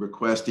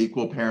request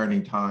equal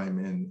parenting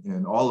time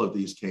in all of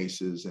these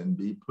cases and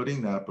be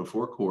putting that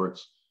before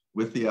courts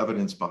with the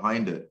evidence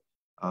behind it.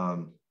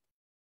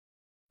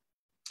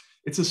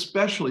 It's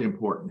especially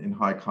important in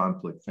high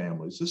conflict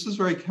families. This is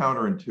very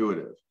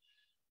counterintuitive.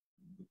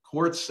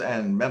 Courts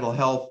and mental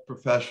health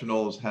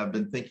professionals have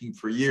been thinking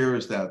for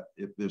years that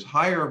if there's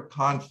higher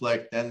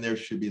conflict, then there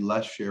should be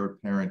less shared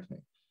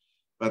parenting.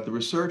 But the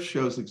research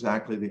shows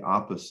exactly the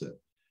opposite.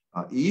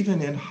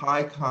 Even in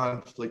high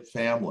conflict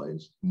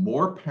families,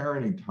 more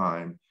parenting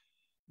time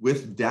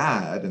with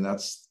dad, and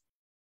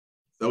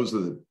those are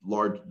the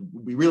large,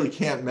 we really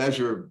can't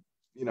measure,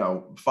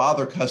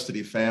 father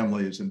custody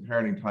families and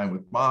parenting time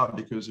with mom,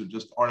 because there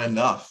just aren't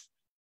enough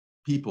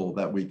people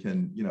that we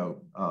can,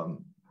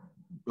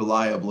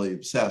 reliably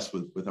assess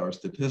with our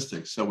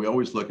statistics. So we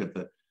always look at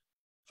the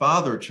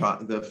father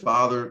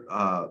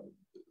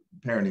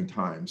parenting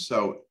time.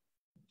 So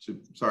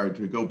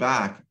to go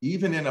back,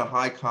 even in a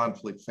high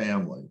conflict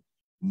family,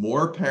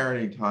 more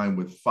parenting time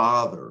with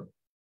father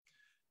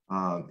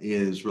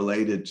is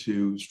related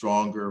to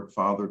stronger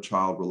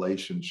father-child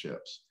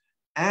relationships.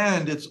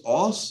 And it's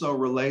also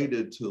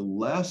related to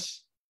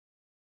less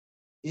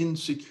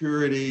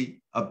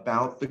insecurity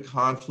about the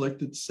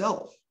conflict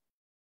itself.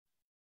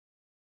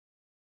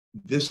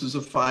 This is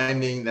a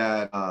finding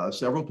that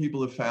several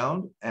people have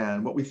found.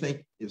 And what we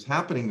think is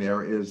happening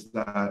there is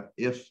that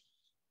if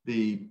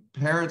the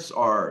parents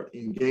are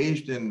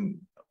engaged in,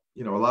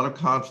 a lot of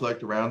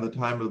conflict around the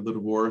time of the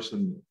divorce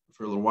and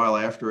for a little while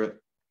after it,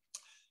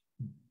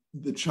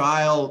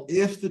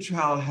 if the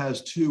child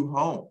has two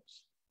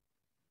homes,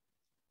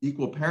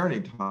 equal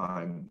parenting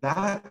time,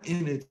 that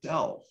in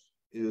itself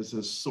is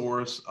a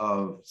source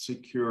of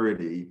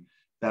security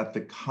that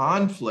the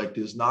conflict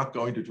is not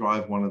going to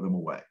drive one of them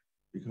away,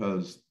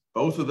 because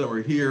both of them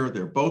are here.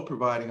 They're both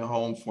providing a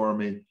home for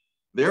me.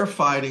 They're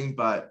fighting,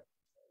 but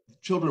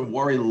children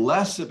worry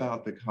less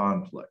about the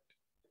conflict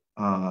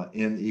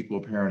in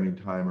equal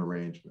parenting time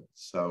arrangements.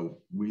 So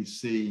we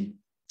see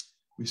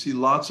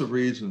lots of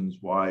reasons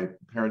why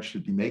parents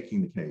should be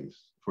making the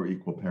case for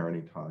equal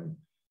parenting time.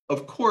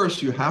 Of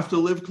course, you have to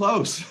live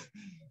close.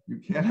 You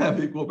can't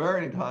have equal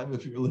parenting time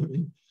if you're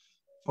living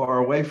far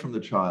away from the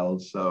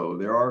child. So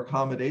there are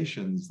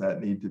accommodations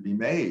that need to be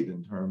made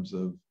in terms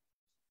of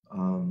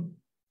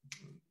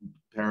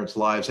parents'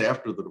 lives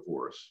after the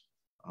divorce.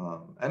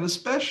 And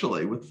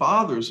especially with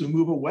fathers who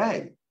move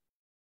away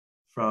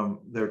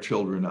from their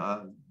children.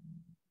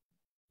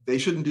 They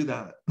shouldn't do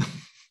that.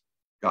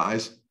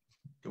 Guys,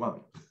 come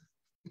on.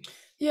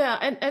 Yeah,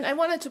 and I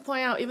wanted to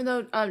point out, even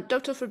though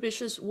Dr.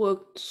 Fabricius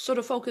work sort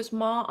of focus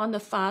more on the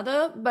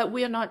father, but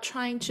we are not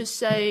trying to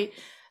say,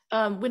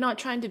 we're not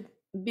trying to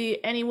be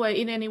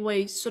in any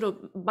way sort of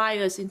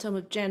biased in terms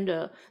of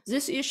gender.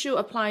 This issue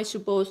applies to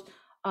both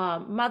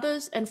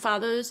mothers and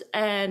fathers,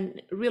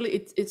 and really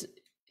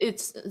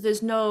it's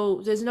there's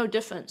no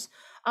difference.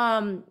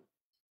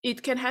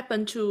 It can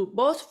happen to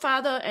both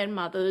father and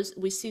mothers.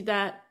 We see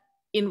that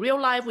in real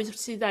life. We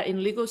see that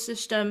in legal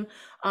system.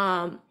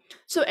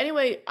 So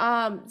anyway,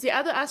 the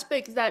other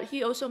aspect that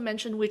he also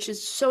mentioned, which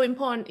is so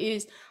important,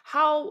 is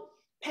how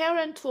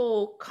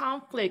parental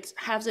conflicts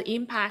have the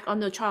impact on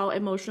the child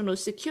emotional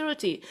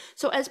security.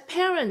 So as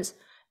parents,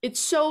 it's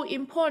so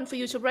important for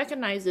you to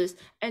recognize this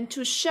and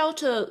to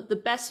shelter the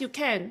best you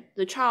can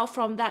the child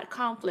from that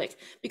conflict,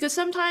 because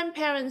sometimes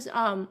parents,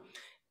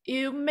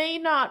 you may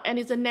not, and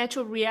it's a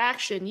natural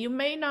reaction, you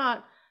may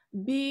not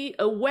be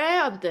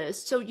aware of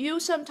this, so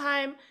you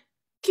sometimes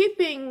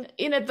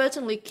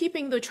inadvertently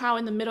keeping the child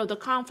in the middle of the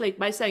conflict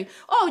by saying,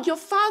 oh, your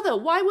father,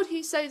 why would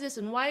he say this,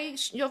 and why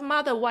your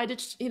mother, why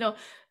did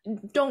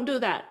don't do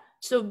that.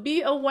 So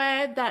be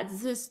aware that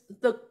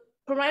the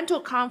parental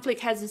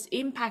conflict has this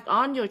impact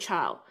on your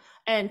child,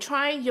 and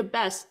try your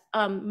best.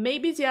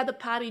 Maybe the other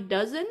party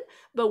doesn't,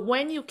 but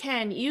when you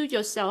can, you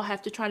yourself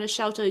have to try to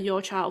shelter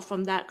your child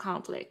from that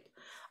conflict.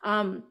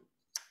 And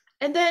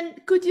then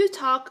could you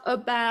talk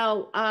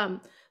about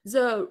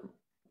the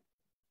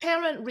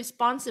parent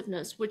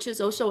responsiveness, which is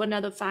also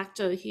another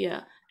factor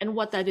here, and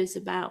what that is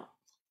about?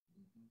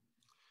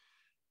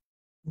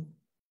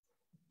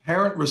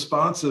 Parent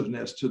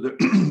responsiveness to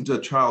the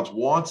child's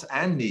wants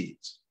and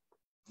needs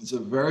is a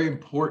very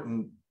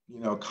important,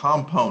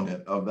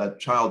 component of that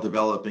child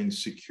developing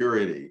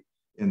security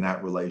in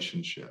that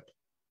relationship.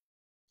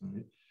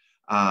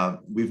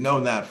 We've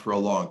known that for a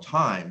long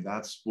time.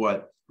 That's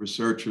what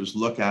researchers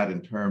look at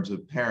in terms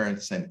of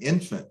parents and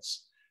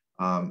infants.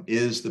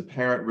 Is the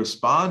parent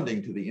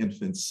responding to the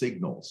infant's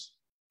signals?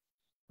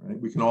 Right?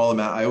 We can all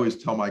imagine. I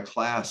always tell my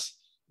class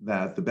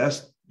that the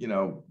best,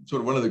 sort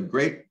of one of the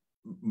great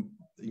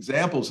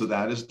examples of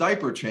that is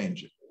diaper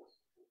changing.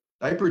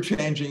 Diaper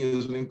changing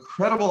is an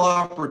incredible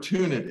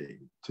opportunity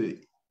to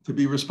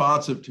be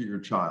responsive to your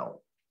child,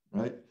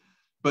 right?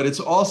 But it's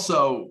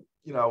also,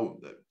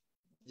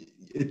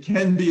 it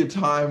can be a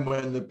time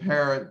when the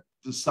parent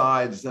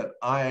decides that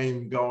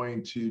I'm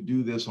going to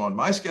do this on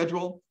my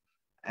schedule,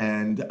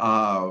 and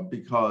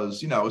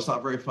because, it's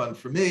not very fun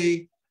for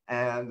me,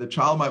 and the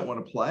child might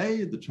want to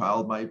play, the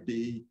child might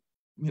be,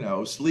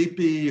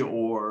 sleepy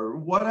or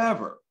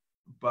whatever.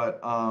 But,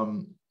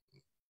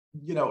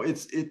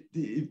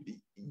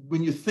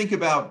 when you think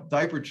about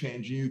diaper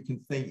changing, you can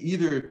think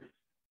either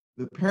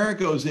the parent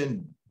goes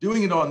in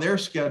doing it on their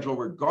schedule,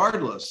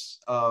 regardless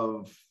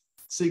of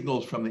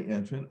signals from the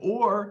infant,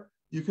 or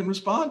you can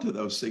respond to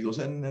those signals,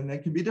 and they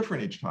can be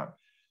different each time.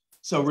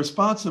 So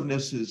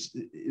responsiveness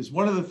is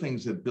one of the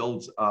things that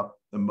builds up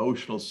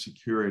emotional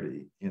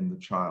security in the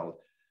child.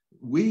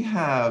 We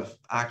have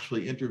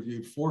actually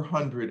interviewed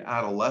 400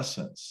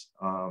 adolescents,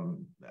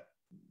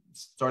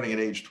 starting at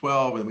age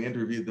 12, and we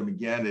interviewed them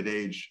again at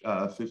age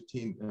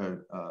 14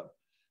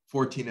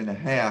 and a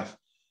half.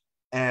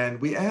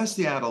 And we asked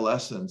the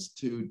adolescents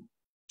to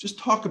just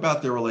talk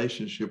about their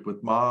relationship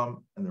with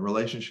mom and their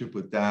relationship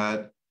with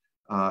dad.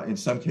 In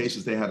some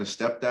cases, they had a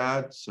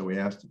stepdad, so we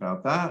asked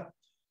about that.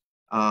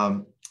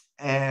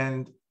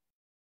 And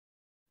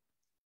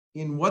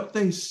in what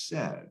they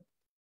said,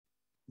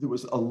 there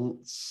was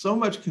so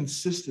much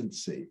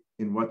consistency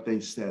in what they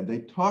said. They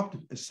talked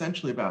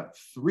essentially about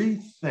three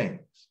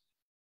things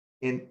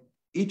in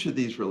each of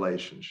these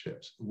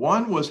relationships.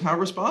 One was how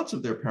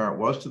responsive their parent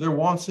was to their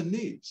wants and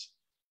needs.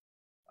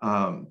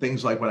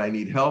 Things like when I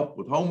need help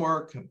with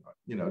homework,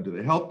 do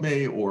they help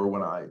me? Or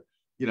when I,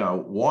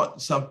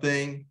 want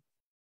something.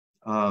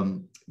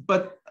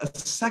 But a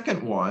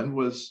second one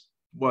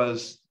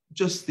was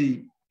just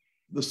the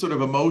sort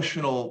of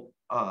emotional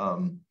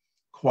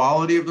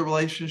quality of the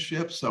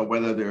relationship. So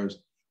whether there's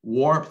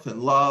warmth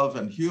and love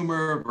and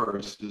humor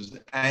versus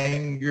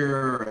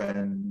anger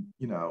and,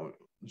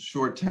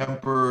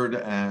 short-tempered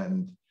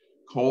and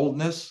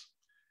coldness.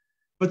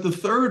 But the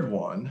third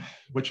one,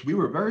 which we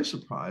were very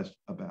surprised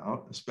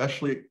about,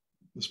 especially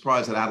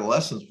surprised that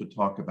adolescents would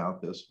talk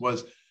about this,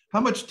 was how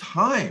much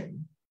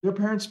time their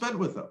parents spent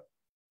with them.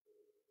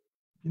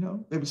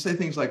 They would say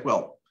things like,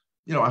 well,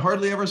 I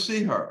hardly ever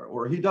see her,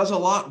 or he does a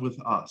lot with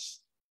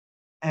us.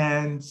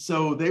 And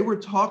so they were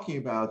talking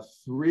about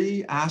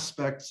three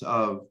aspects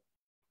of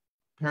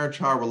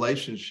parent-child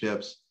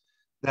relationships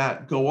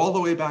that go all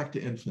the way back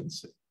to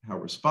infancy: how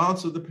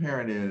responsive the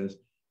parent is,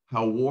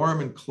 how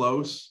warm and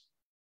close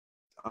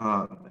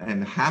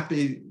and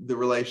happy the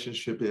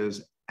relationship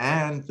is,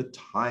 and the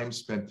time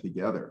spent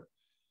together.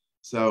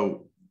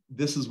 So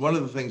this is one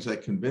of the things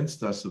that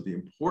convinced us of the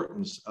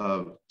importance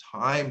of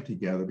time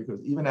together, because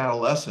even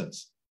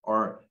adolescents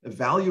are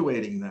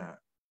evaluating that.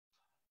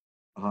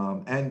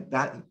 And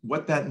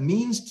what that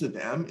means to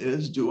them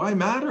is, do I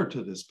matter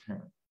to this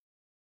parent,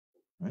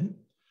 right?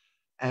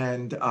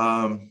 And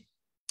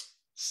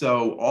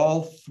so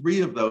all three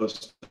of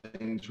those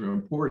things are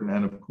important.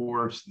 And of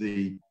course,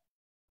 the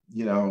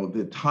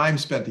time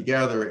spent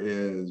together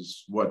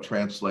is what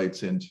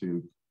translates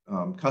into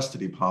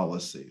custody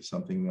policy,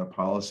 something that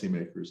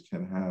policymakers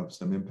can have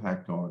some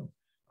impact on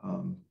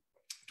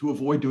to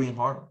avoid doing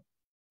harm.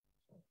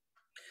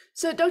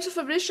 So Dr.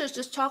 Fabricius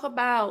just talk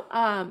about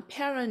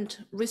parent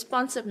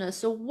responsiveness.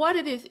 So what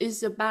it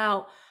is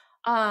about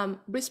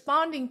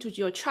responding to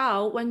your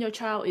child when your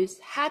child is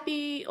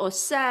happy or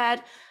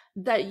sad,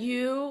 that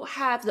you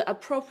have the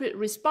appropriate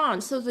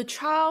response. So the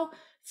child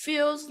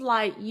feels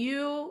like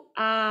you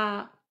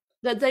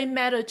that they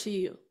matter to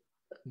you,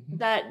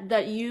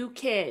 that you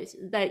care,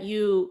 that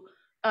you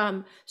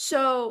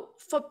so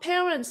for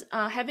parents,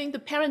 having the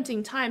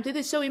parenting time, this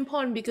is so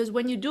important, because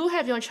when you do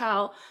have your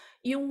child,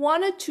 you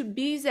wanted to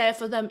be there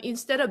for them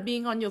instead of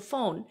being on your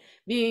phone,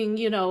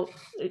 being,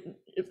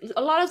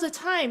 a lot of the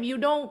time you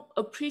don't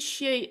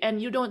appreciate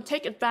and you don't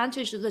take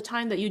advantage of the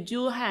time that you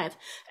do have.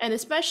 And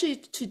especially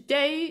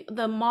today,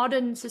 the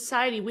modern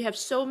society, we have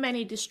so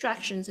many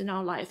distractions in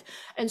our life.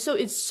 And so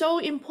it's so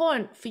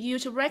important for you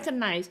to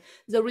recognize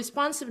the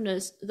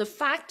responsiveness, the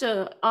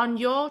factor on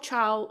your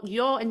child,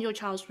 your and your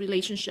child's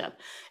relationship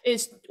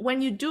is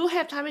when you do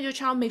have time with your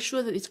child, make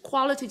sure that it's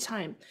quality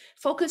time,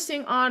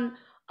 focusing on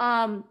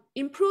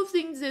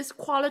improving this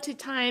quality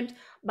time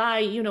by,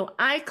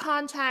 eye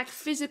contact,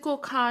 physical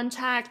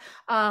contact,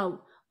 by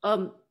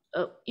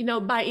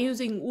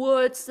using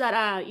words that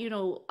are,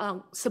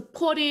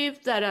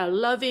 supportive, that are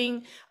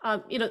loving,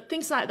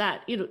 things like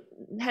that,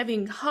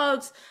 having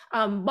hugs,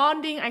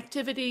 bonding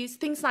activities,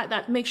 things like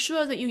that. Make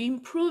sure that you're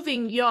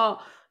improving your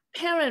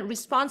parent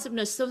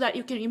responsiveness so that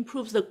you can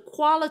improve the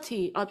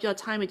quality of your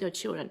time with your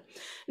children.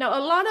 Now,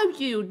 a lot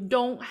of you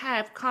don't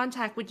have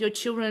contact with your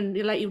children,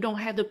 like you don't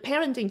have the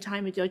parenting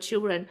time with your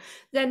children,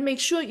 then make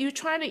sure you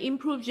try to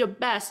improve your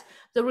best,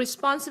 the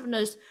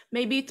responsiveness,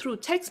 maybe through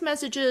text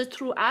messages,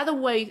 through other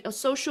ways of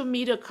social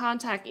media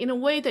contact, in a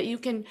way that you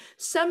can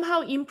somehow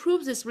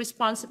improve this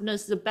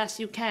responsiveness the best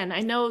you can.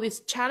 I know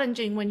it's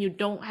challenging when you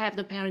don't have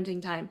the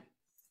parenting time.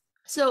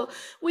 So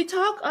we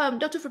talk,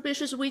 Dr.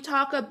 Fabricius, we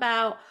talk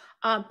about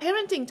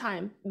parenting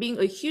time being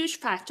a huge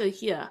factor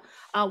here.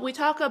 We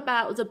talk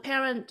about the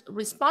parent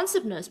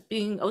responsiveness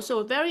being also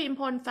a very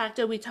important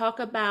factor. We talk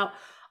about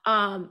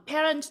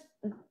parent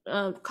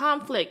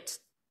conflict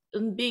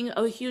being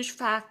a huge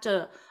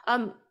factor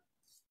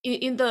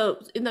in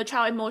the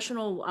child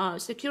emotional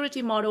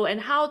security model,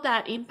 and how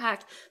that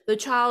impacts the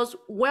child's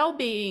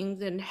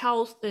well-being and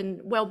health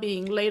and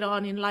well-being later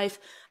on in life,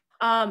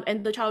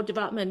 and the child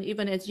development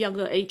even at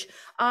younger age.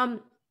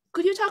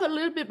 Could you talk a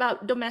little bit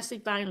about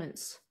domestic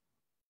violence?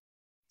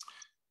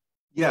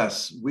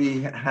 Yes,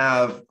 we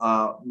have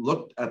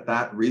looked at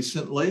that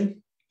recently,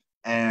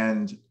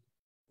 and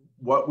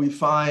what we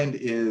find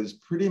is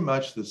pretty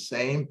much the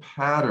same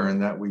pattern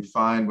that we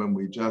find when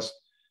we just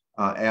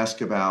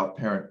ask about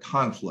parent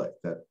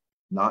conflict, that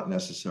not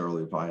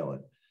necessarily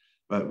violent.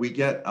 But we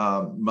get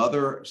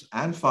mothers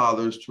and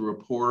fathers to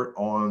report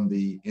on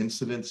the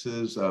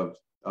incidences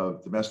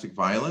of domestic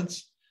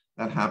violence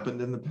that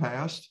happened in the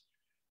past.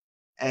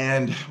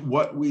 And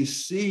what we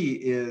see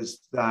is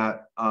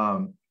that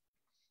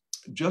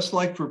just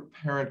like for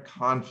parent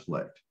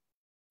conflict,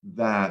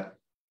 that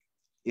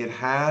it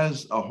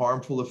has a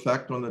harmful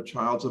effect on the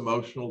child's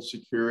emotional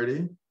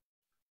security.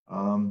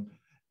 And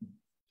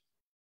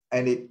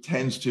it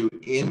tends to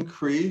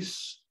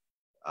increase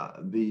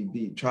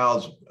the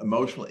child's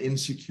emotional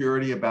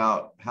insecurity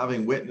about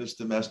having witnessed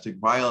domestic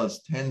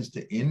violence tends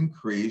to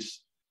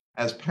increase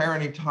as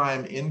parenting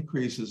time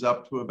increases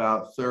up to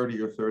about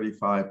 30 or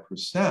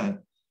 35%.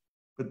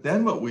 But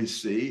then what we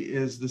see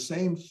is the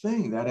same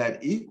thing, that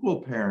at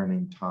equal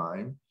parenting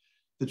time,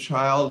 the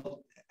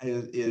child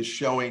is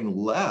showing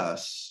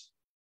less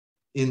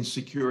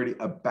insecurity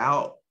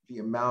about the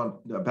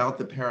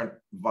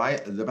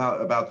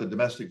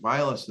domestic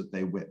violence that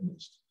they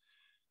witnessed.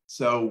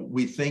 So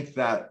we think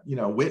that,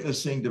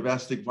 witnessing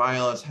domestic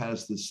violence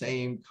has the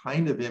same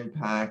kind of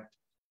impact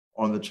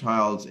on the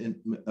child's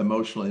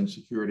emotional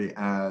insecurity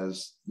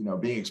as,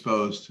 being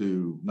exposed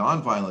to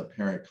nonviolent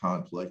parent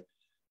conflict.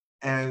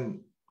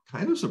 And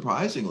kind of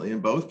surprisingly, in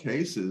both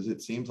cases,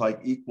 it seems like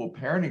equal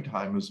parenting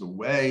time is a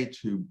way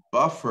to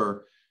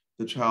buffer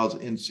the child's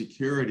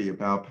insecurity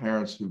about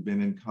parents who've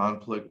been in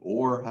conflict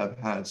or have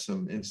had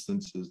some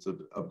instances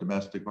of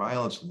domestic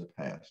violence in the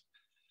past.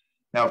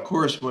 Now, of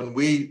course, when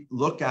we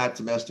look at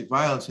domestic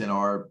violence in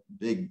our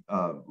big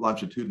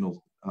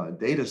longitudinal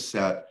data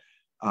set,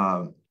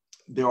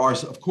 there are,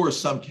 of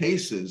course, a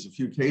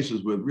few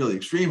cases with really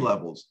extreme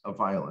levels of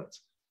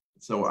violence.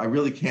 So I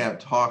really can't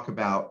talk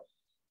about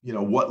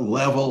what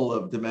level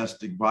of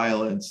domestic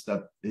violence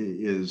that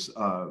is,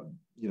 a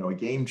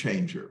game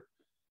changer.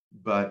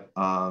 But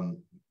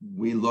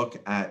we look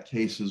at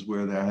cases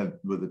where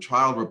where the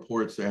child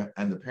reports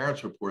and the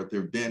parents report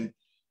there have been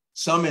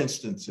some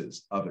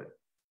instances of it,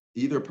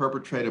 either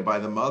perpetrated by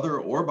the mother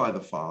or by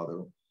the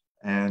father.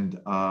 And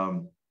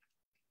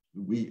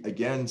we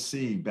again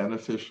see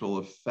beneficial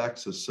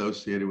effects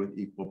associated with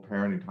equal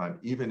parenting time,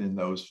 even in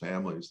those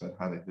families that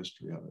had a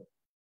history of it.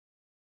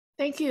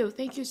 Thank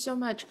you so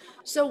much.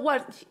 So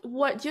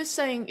what you're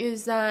saying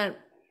is that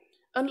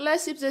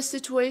unless if the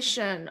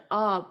situation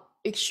of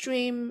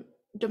extreme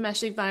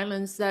domestic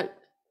violence that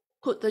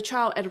put the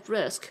child at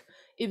risk.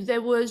 If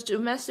there was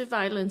domestic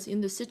violence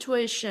in the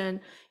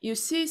situation, you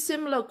see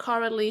similar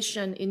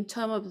correlation in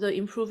terms of the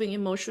improving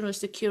emotional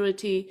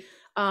security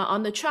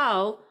on the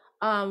child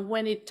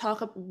when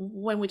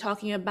we're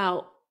talking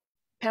about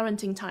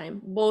parenting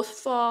time, both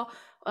for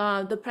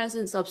the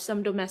presence of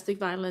some domestic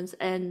violence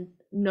and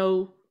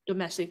no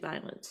domestic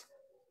violence.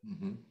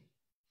 Mm-hmm.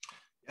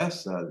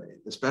 Yes,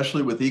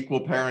 especially with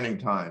equal parenting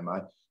time.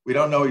 We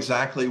don't know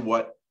exactly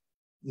what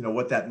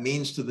that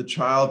means to the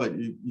child, but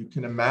you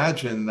can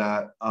imagine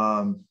that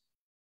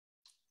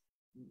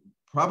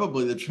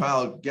probably the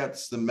child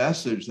gets the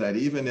message that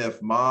even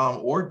if mom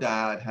or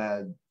dad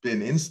had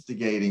been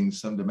instigating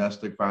some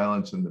domestic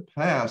violence in the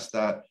past,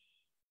 that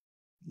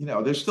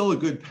they're still a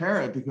good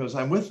parent because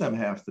I'm with them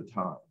half the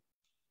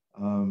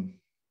time.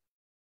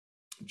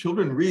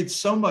 Children read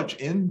so much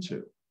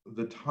into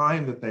the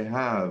time that they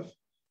have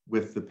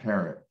with the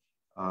parent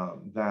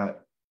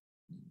that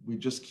we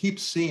just keep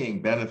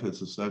seeing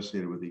benefits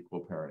associated with equal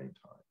parenting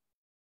time.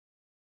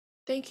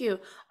 Thank you.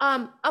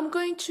 I'm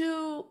going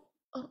to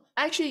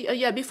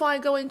before I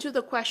go into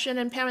the question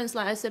and parents,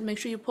 like I said, make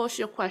sure you post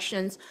your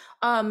questions.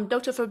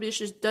 Dr.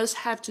 Fabricius does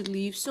have to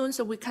leave soon,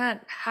 so we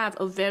can't have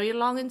a very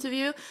long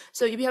interview.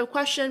 So if you have a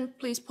question,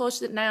 please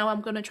post it now.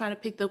 I'm going to try to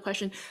pick the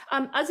question.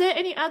 Are there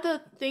any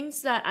other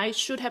things that I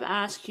should have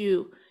asked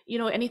you?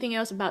 Anything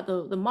else about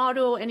the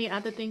model, any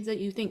other things that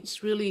you think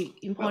is really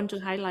important to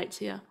highlight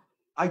here?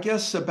 I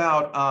guess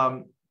about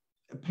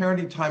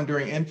parenting time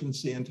during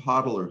infancy and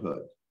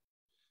toddlerhood.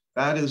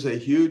 That is a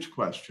huge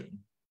question.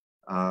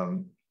 I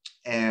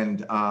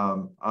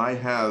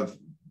have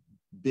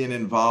been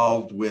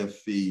involved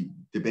with the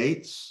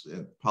debates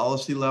at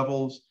policy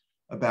levels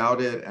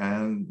about it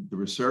and the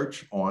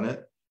research on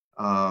it.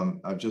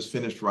 I've just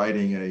finished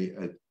writing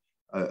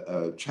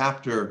a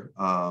chapter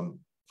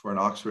for an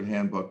Oxford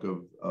Handbook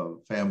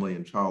of Family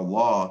and Child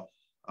Law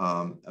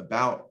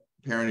about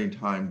parenting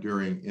time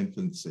during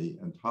infancy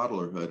and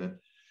toddlerhood. And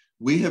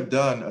we have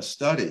done a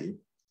study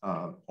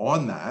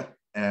on that,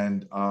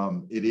 and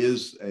it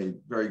is a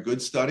very good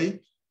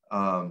study.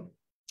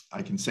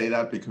 I can say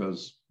that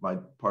because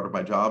part of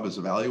my job is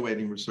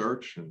evaluating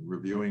research and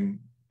reviewing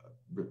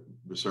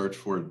research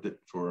for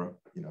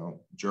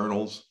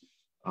journals.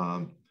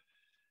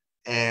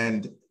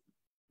 And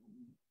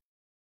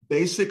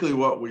basically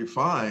what we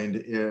find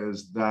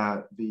is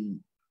that the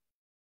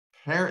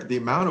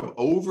amount of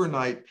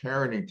overnight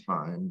parenting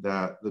time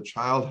that the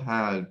child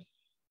had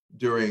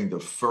during the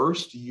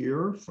first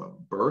year from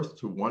birth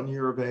to 1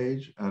 year of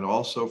age, and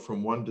also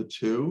from 1 to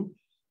 2,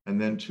 and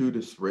then 2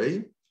 to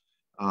 3,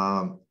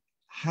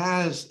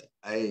 has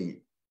a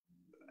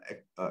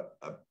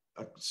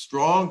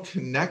strong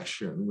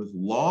connection with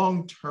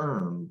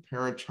long-term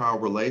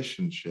parent-child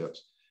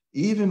relationships,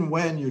 even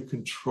when you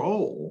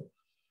control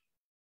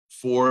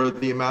for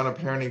the amount of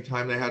parenting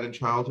time they had in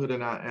childhood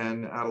and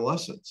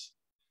adolescence.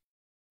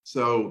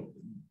 So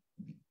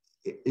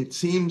it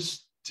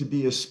seems to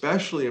be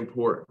especially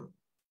important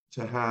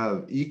to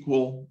have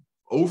equal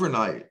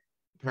overnight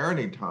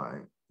parenting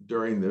time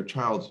during their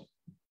child's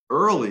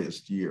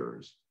earliest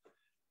years,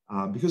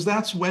 because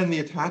that's when the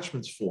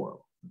attachments form.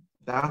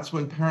 That's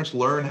when parents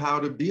learn how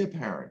to be a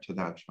parent to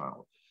that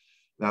child.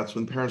 That's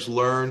when parents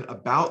learn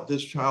about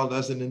this child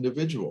as an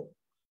individual.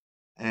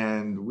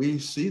 And we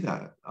see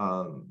that.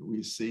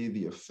 We see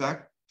the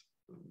effect,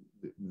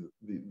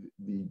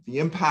 the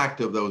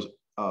impact of those,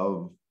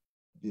 of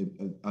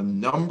a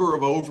number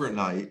of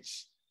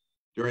overnights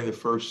during the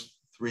first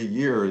 3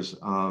 years,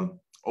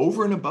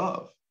 over and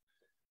above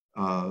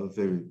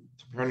the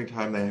parenting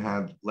time they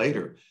had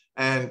later.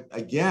 And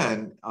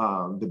again,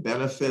 the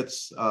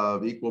benefits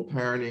of equal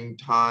parenting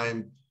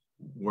time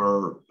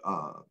were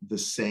the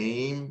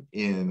same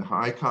in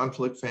high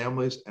conflict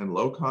families and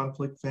low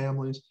conflict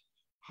families,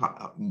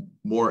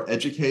 more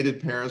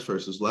educated parents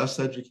versus less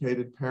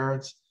educated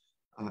parents.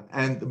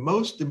 And the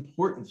most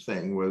important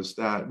thing was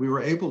that we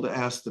were able to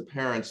ask the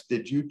parents,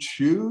 did you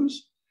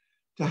choose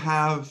to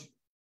have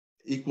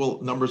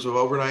equal numbers of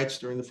overnights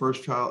during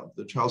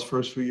the child's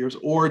first few years,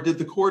 or did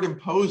the court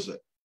impose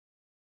it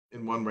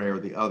in one way or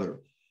the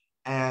other?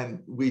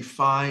 And we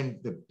find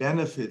the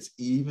benefits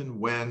even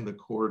when the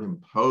court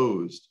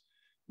imposed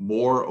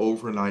more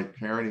overnight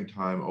parenting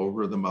time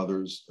over the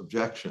mother's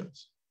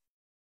objections.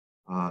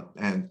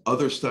 And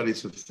other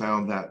studies have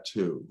found that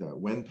too, that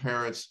when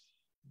parents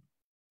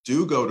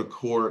do go to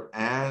court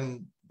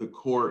and the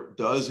court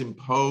does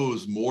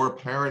impose more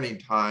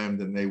parenting time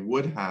than they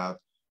would have,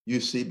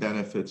 you see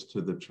benefits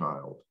to the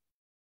child.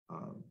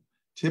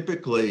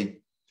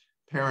 Typically,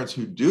 parents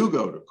who do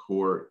go to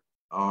court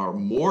are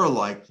more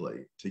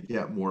likely to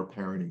get more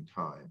parenting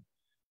time.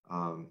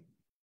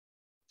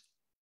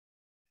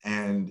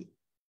 And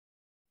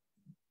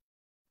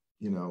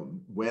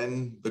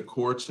when the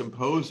courts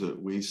impose it,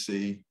 we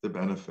see the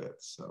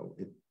benefits. So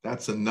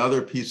that's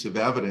another piece of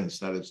evidence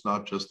that it's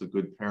not just the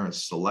good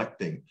parents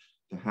selecting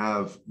to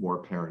have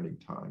more parenting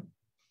time.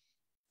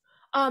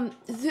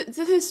 This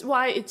is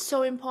why it's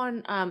so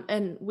important,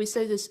 and we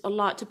say this a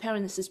lot to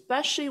parents,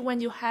 especially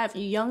when you have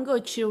younger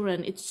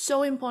children. It's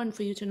so important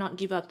for you to not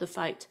give up the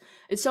fight.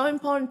 It's so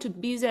important to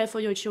be there for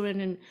your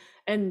children,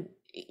 and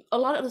a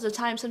lot of the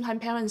time,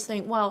 sometimes parents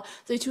think, well,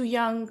 they're too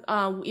young.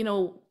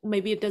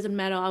 Maybe it doesn't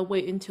matter. I'll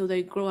wait until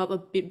they grow up a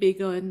bit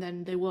bigger, and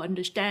then they will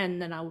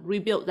understand, and I'll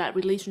rebuild that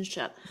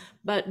relationship.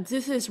 But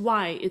this is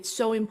why it's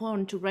so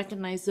important to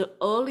recognize the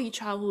early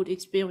childhood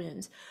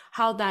experience,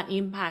 how that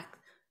impacts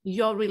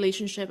your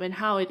relationship and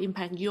how it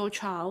impacts your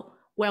child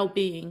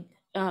well-being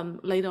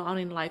later on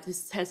in life.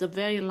 This has a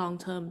very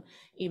long-term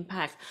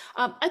impact.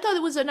 I thought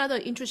it was another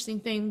interesting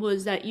thing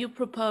was that you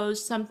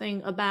proposed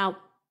something about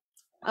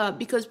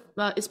because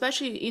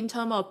especially in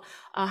terms of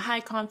a high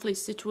conflict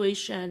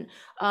situation,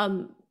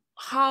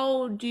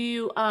 how do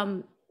you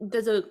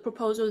there's a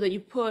proposal that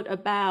you put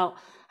about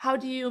how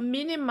do you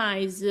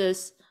minimize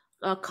this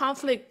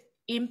conflict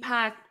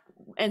impact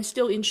and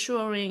still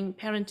ensuring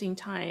parenting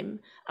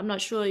time? I'm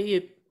not sure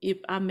if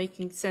I'm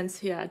making sense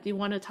here. Do you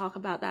want to talk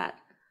about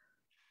that?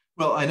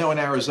 Well, I know in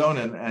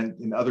Arizona and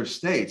in other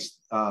states,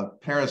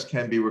 parents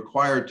can be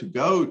required to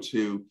go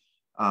to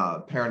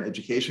parent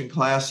education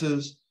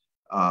classes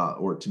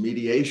or to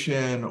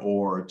mediation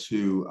or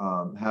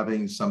to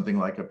having something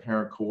like a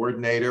parent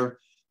coordinator,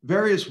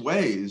 various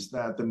ways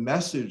that the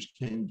message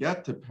can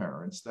get to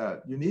parents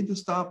that you need to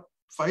stop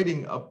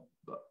fighting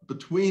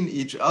between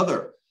each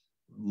other,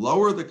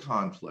 lower the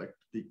conflict,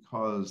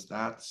 because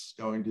that's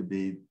going to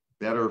be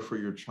better for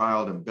your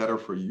child and better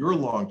for your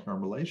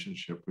long-term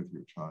relationship with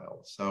your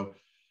child. So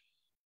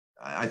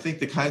I think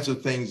the kinds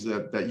of things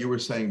that you were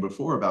saying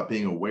before about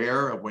being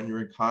aware of when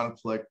you're in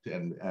conflict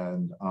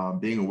and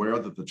being aware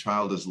that the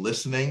child is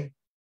listening,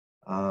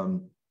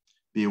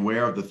 be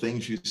aware of the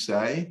things you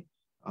say.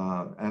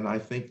 And I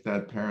think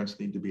that parents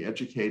need to be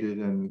educated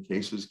and in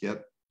cases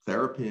get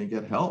therapy and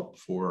get help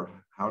for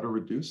how to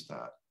reduce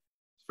that.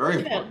 It's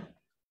very important.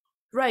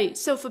 Right.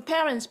 So for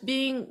parents,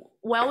 being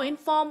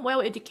well-informed,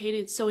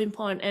 well-educated is so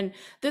important. And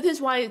that is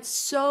why it's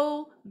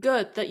so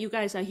good that you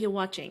guys are here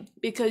watching,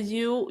 because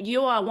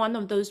you are one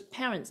of those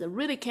parents that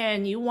really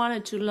can. You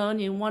wanted to learn,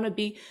 you want to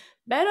be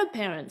better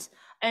parents,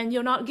 and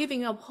you're not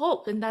giving up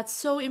hope. And that's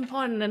so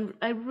important. And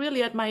I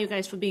really admire you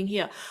guys for being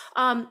here.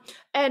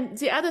 And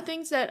the other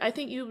things that I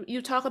think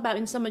you talk about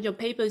in some of your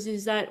papers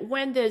is that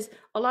when there's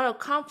a lot of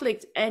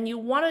conflict and you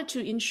wanted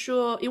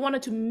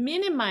to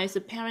minimize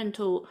the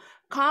parental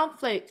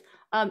conflict,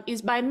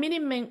 is by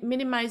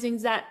minimizing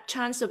that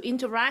chance of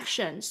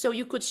interaction. So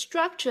you could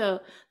structure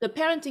the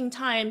parenting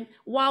time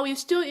while you're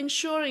still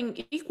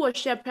ensuring equal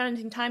shared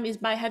parenting time is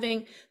by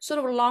having sort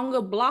of a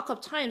longer block of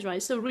times,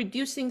 right? So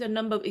reducing the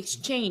number of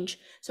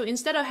exchange. So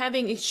instead of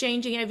having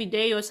exchanging every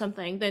day or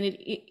something, then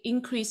it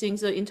increasing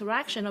the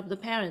interaction of the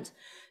parents.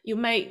 You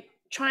may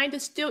try to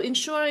still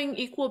ensuring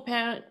equal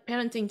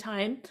parenting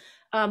time,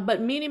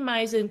 but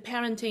minimizing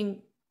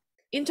parenting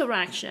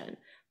interaction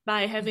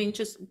by having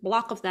just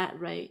block of that,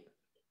 right?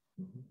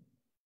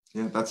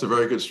 Yeah, that's a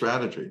very good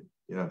strategy.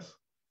 Yes.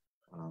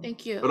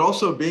 Thank you. But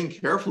also being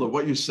careful of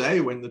what you say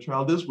when the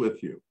child is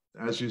with you.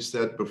 As you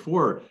said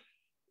before,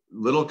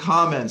 little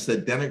comments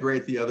that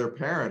denigrate the other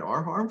parent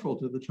are harmful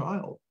to the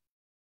child.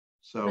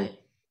 So Right.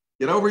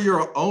 Get over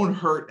your own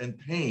hurt and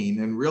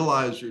pain and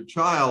realize your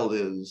child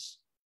is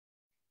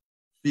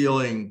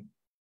feeling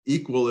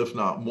equal, if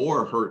not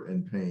more, hurt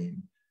and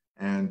pain,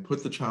 and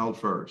put the child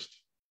first.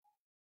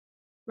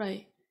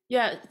 Right.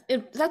 Yeah,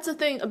 that's the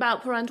thing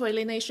about parental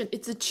alienation.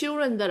 It's the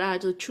children that are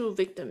the true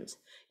victims.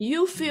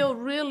 You feel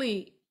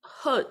really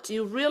hurt,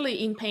 you're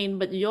really in pain,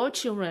 but your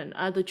children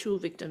are the true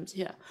victims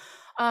here.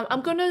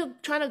 I'm gonna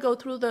try to go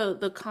through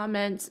the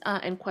comments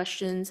and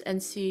questions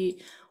and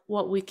see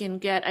what we can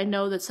get. I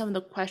know that some of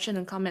the questions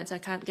and comments I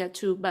can't get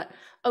to, but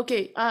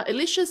okay.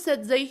 Alicia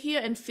said they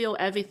hear and feel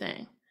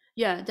everything.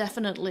 Yeah,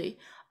 definitely.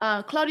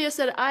 Claudia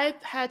said,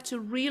 I've had to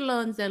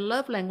relearn their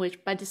love language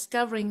by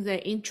discovering their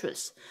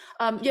interests.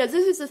 Yeah,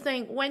 this is the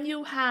thing. When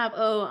you have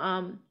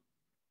a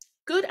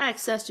good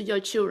access to your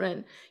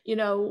children,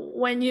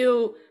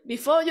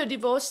 before you're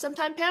divorced,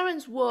 sometimes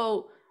parents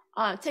will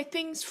take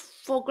things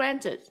for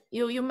granted.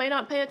 You may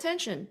not pay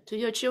attention to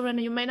your children.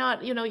 You may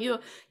not,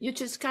 you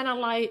just kind of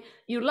like,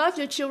 you love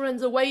your children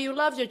the way you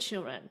love your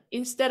children,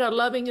 instead of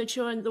loving your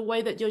children the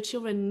way that your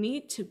children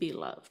need to be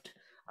loved.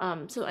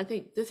 So I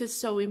think this is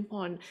so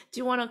important. Do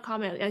you want to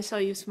comment? I saw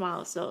you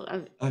smile,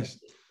 so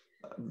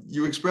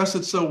you express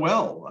it so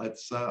well.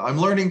 It's I'm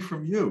learning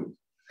from you.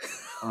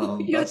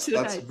 That's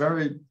nice.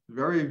 Very,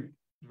 very,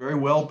 very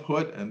well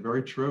put and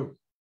very true.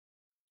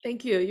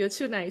 Thank you. You're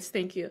too nice.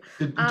 Thank you.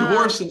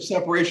 Divorce and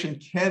separation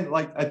can,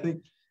 I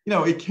think,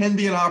 it can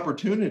be an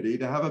opportunity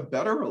to have a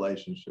better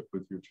relationship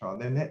with your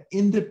child and an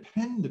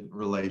independent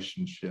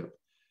relationship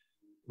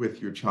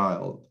with your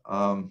child.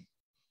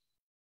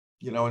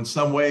 In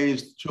some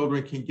ways,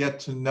 children can get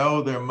to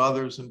know their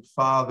mothers and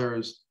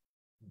fathers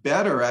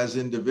better as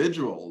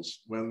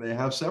individuals when they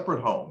have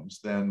separate homes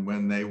than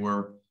when they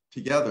were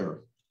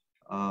together.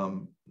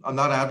 I'm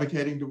not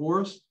advocating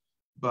divorce,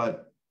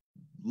 but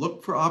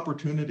look for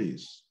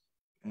opportunities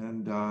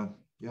and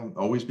Yeah,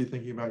 always be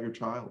thinking about your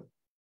child.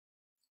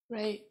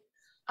 Right.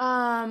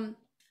 Um,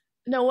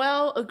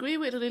 Noel agree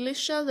with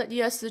Lilisha that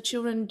yes, the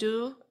children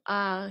do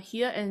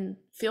hear and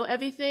feel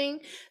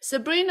everything.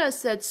 Sabrina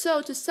said,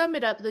 so to sum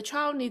it up, the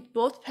child needs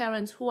both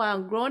parents who are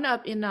grown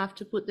up enough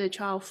to put their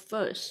child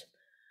first.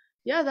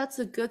 Yeah, that's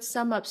a good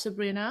sum up,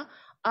 Sabrina.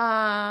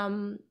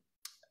 Um,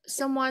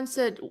 Someone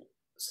said,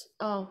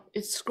 oh,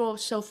 it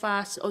scrolled so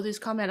fast. Oh, this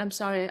comment, I'm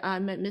sorry, I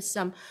missed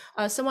some.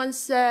 Someone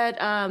said,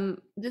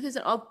 this is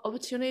an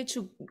opportunity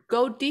to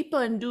go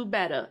deeper and do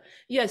better.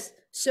 Yes,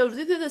 so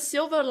this is the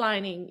silver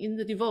lining in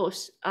the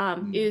divorce,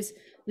 is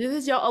this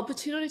is your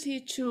opportunity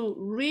to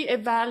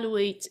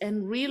reevaluate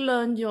and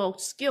relearn your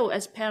skill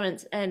as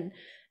parents and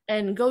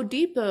go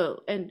deeper,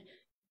 and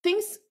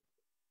things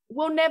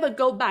will never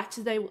go back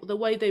to the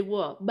way they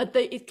were, but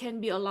it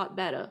can be a lot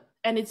better.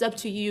 And it's up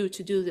to you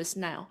to do this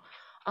now.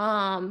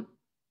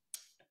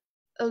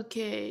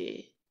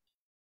 Okay.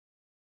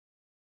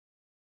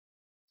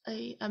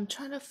 I'm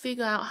trying to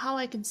figure out how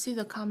I can see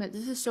the comment.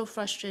 This is so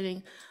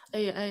frustrating.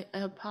 I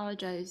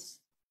apologize.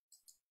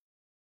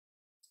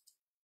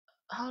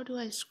 How do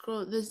I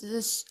scroll?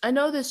 This I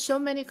know there's so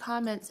many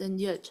comments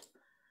and yet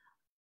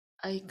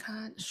I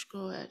can't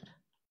scroll it.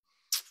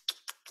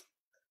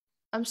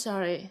 I'm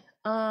sorry.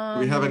 Do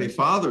we have any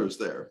fathers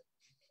there?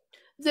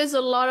 There's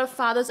a lot of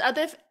fathers. Are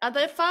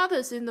there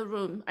fathers in the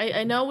room?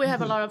 I know we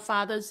have a lot of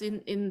fathers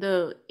in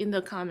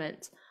the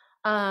comments.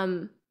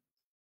 Yeah,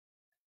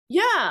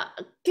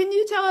 can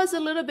you tell us a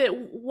little bit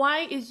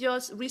why is your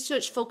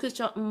research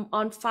focused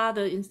on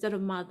father instead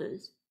of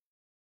mothers?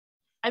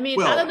 I mean,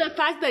 Well, other than the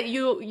fact that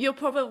you're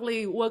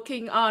probably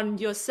working on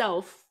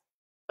yourself,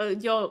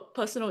 your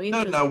personal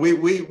interest. no,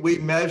 we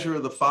measure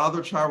the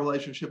father-child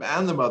relationship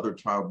and the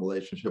mother-child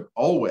relationship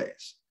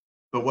always.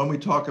 But when we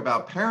talk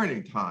about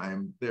parenting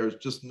time, there's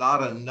just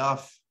not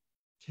enough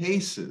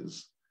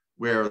cases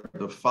where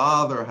the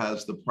father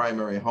has the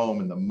primary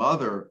home and the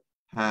mother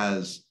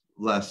has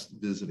less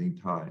visiting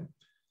time.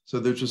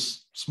 So they're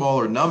just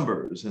smaller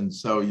numbers. And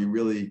so you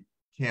really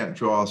can't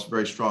draw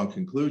very strong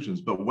conclusions.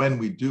 But when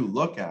we do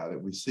look at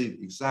it, we see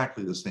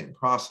exactly the same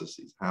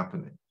processes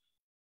happening.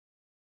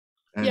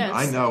 And yes.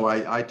 I know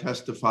I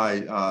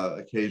testify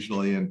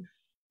occasionally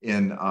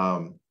in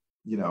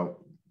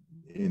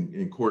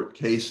court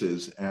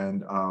cases,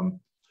 and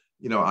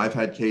I've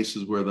had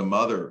cases where the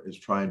mother is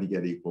trying to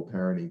get equal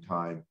parenting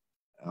time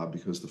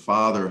because the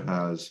father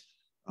has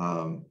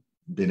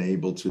been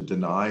able to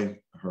deny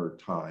her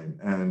time,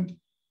 and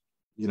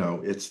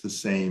it's the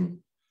same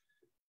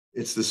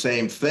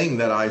thing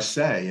that I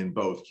say in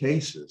both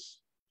cases,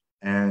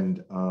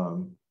 and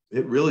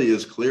it really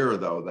is clear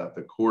though that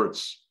the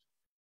courts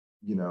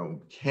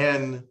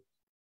can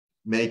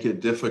make it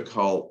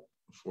difficult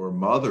for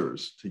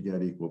mothers to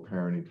get equal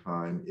parenting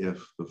time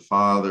if the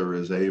father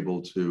is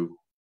able to,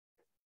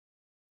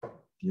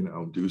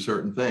 do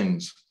certain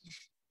things.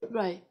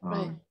 Right,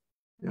 right.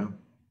 Yeah.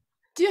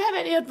 Do you have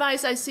any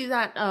advice? I see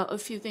that a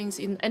few things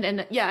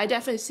and yeah, I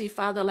definitely see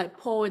father, like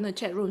Paul in the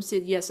chat room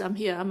said, yes, I'm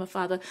here, I'm a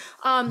father.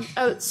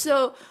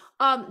 So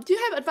do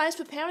you have advice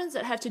for parents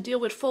that have to deal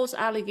with false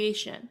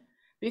allegation?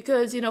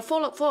 Because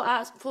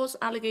false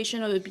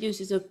allegation of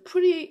abuse is a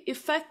pretty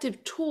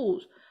effective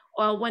tool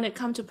when it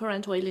comes to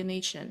parental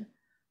alienation.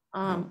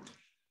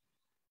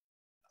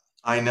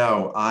 I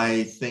know.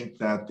 I think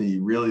that the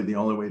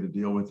only way to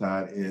deal with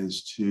that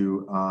is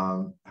to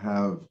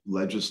have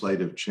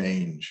legislative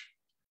change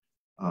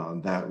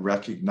that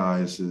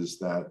recognizes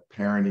that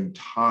parenting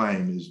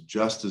time is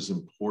just as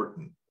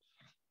important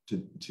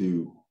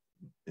to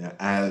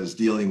as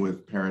dealing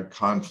with parent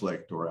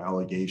conflict or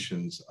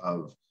allegations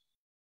of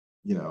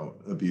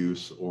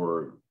abuse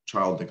or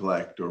child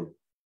neglect or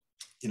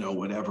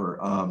whatever.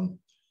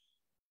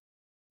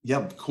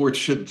 Courts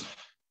should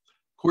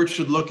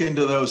look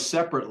into those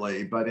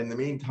separately, but in the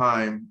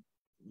meantime,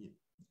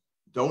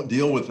 don't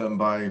deal with them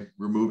by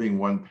removing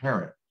one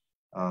parent.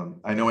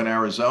 I know in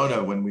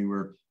Arizona, when we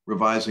were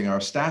revising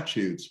our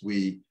statutes,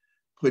 we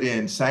put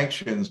in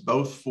sanctions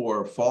both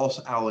for false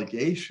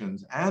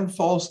allegations and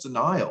false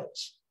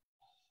denials.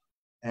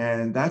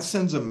 And that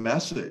sends a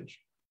message,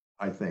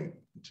 I think,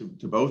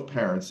 to both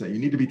parents that you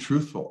need to be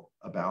truthful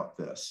about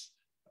this.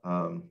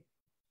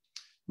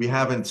 We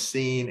haven't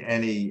seen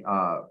any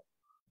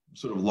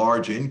sort of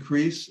large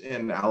increase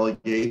in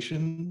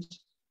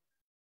allegations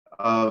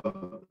of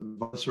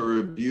violence or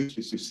abuse.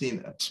 We've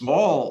seen a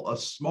small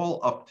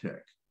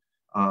uptick,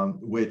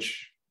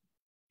 which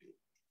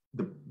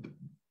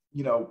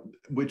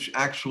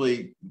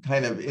actually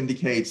kind of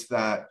indicates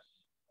that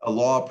a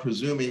law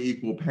presuming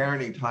equal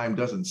parenting time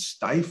doesn't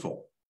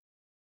stifle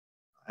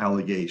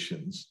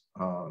allegations.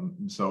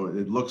 So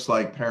it looks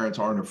like parents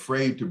aren't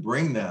afraid to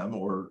bring them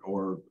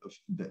or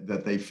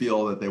that they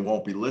feel that they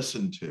won't be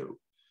listened to.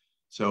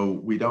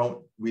 So we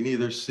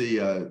neither see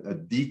a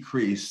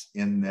decrease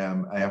in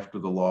them after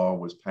the law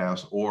was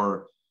passed,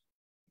 or,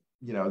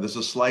 there's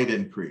a slight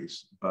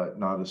increase, but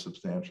not a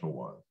substantial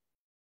one.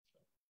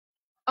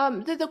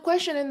 There's a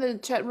question in the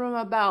chat room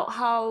about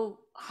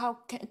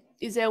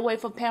is there a way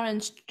for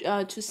parents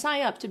to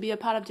sign up to be a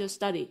part of your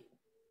study?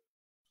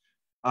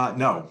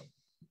 No,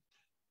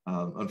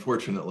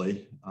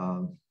 unfortunately.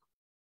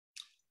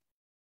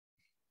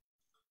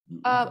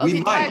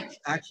 Okay,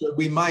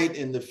 We might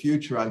in the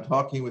future. I'm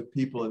talking with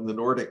people in the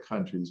Nordic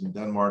countries, in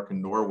Denmark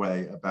and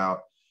Norway,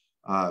 about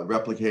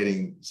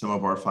replicating some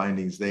of our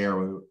findings there,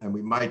 and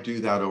we might do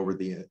that over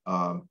the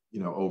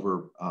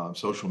over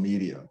social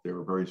media. There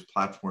are various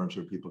platforms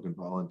where people can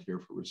volunteer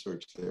for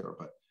research there,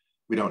 but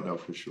we don't know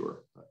for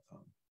sure. But,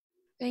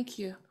 Thank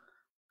you.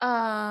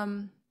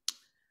 Tyler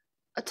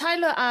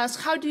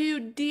asks, how do you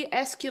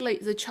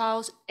de-escalate the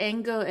child's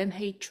anger and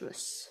hatred?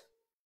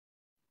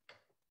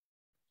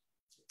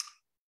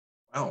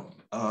 Well,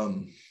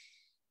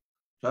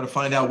 try to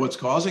find out what's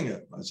causing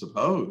it, I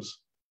suppose.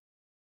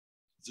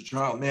 Is the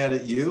child mad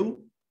at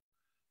you?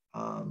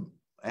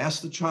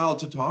 Ask the child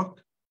to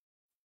talk.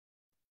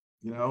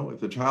 You know, if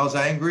the child's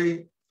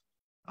angry,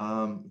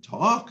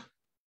 talk.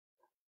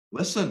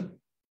 Listen.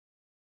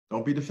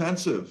 Don't be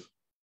defensive.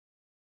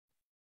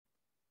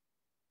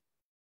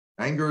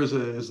 Anger is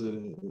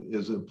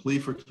a plea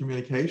for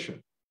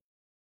communication.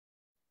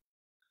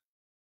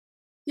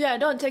 Yeah,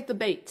 don't take the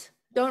bait.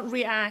 Don't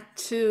react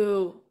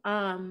to.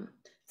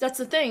 That's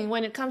the thing.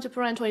 When it comes to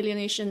parental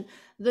alienation,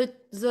 the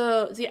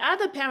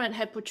other parent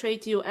had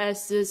portrayed you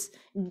as this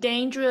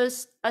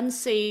dangerous,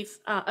 unsafe,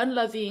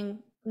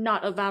 unloving,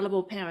 not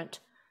available parent.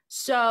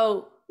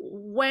 So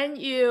when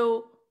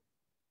you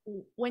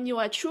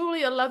are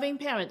truly a loving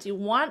parent, you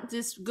want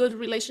this good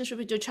relationship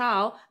with your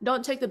child,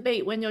 don't take the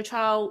bait when your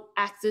child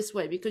acts this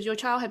way, because your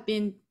child has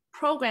been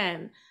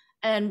programmed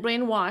and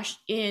brainwashed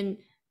in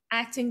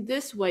acting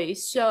this way.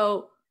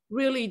 So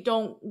really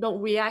don't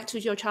react to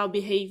your child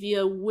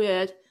behavior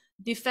with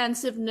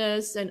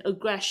defensiveness and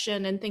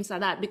aggression and things like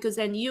that, because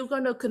then you're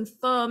going to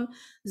confirm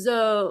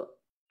the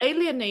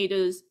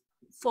alienator's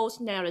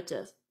false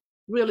narrative.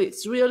 Really,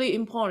 it's really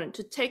important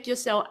to take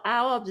yourself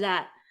out of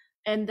that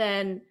and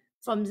then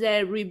from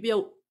there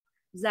rebuild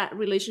that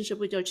relationship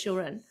with your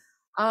children.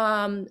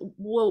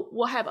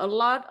 We'll have a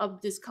lot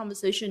of this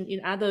conversation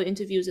in other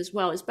interviews as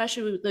well,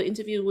 especially with the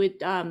interview with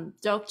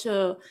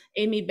Dr.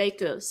 Amy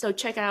Baker. So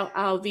check out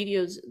our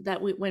videos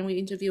that when we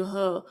interview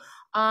her.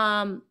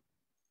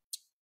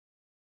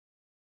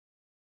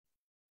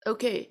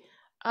 Okay.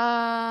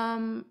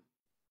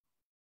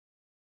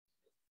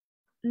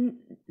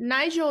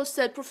 Nigel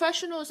said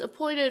professionals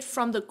appointed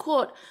from the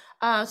court,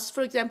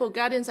 for example,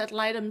 guardians ad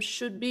litem,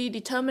 should be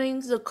determining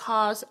the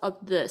cause of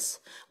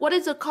this. What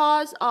is the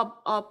cause of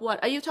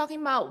what? Are you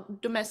talking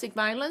about domestic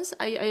violence,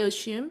 I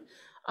assume?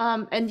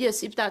 And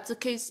yes, if that's the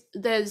case,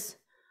 there's,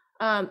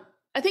 I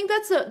think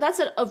that's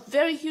a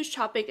very huge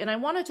topic, and I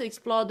wanted to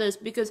explore this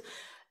because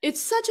it's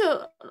such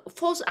a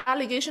false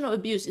allegation of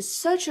abuse is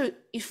such an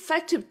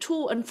effective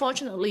tool,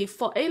 unfortunately,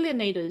 for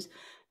alienators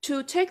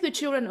to take the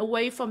children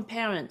away from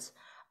parents.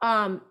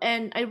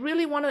 And I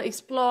really want to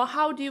explore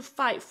how do you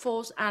fight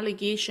false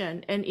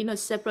allegation, and in a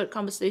separate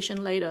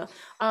conversation later.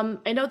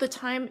 I know the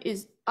time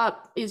is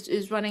up,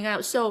 is running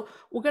out, so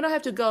we're gonna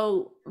have to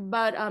go.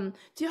 But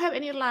do you have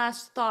any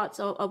last thoughts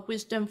of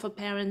wisdom for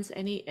parents?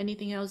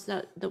 Anything else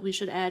that we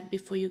should add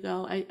before you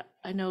go?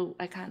 I know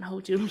I can't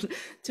hold you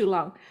too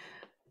long.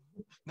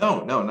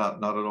 No,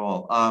 not at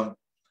all.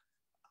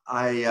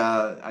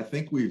 I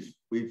think we've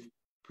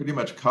pretty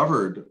much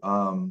covered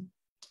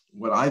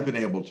what I've been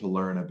able to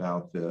learn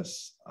about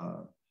this.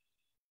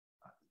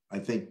 I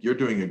think you're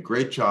doing a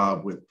great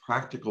job with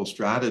practical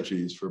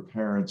strategies for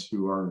parents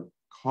who are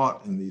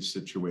caught in these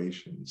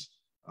situations.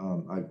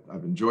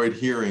 I've enjoyed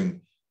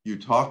hearing you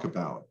talk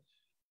about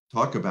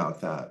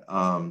that.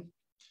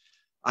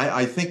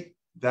 I think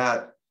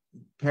that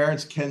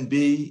parents can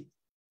be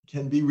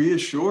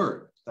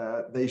reassured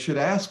that they should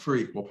ask for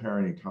equal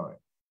parenting time,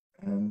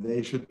 and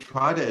they should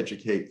try to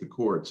educate the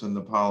courts and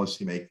the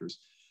policymakers.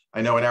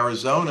 I know in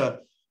Arizona,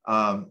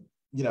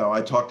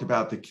 I talked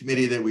about the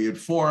committee that we had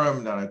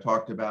formed, and I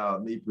talked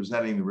about me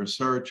presenting the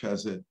research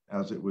as it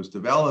was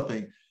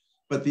developing.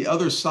 But the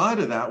other side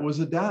of that was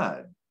a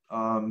dad.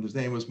 His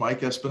name was Mike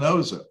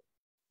Espinoza,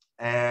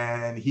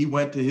 and he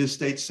went to his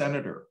state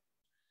senator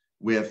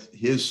with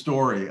his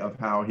story of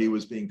how he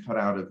was being cut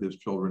out of his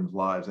children's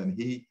lives, and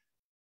he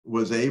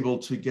was able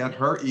to get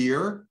her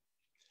ear,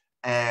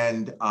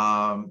 and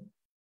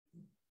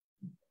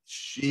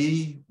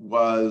she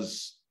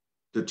was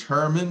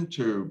determined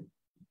to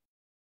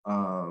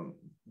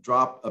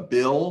drop a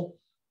bill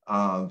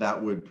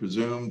that would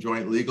presume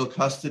joint legal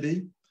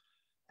custody.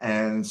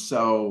 And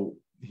so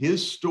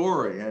his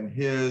story and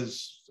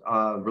his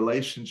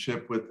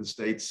relationship with the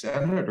state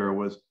senator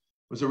was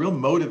a real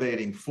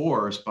motivating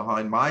force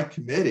behind my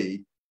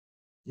committee,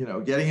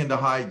 getting into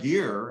high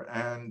gear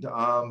and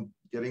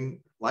getting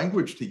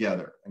language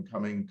together and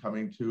coming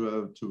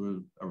to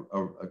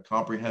a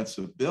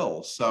comprehensive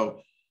bill.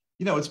 So,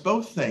 it's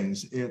both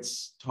things.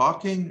 It's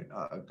talking,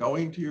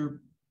 going to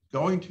your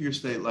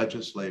state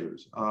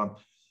legislators.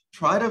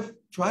 Try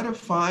to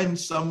find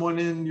someone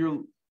in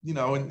your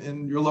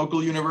in your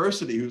local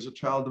university who's a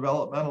child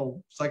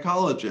developmental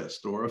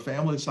psychologist or a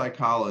family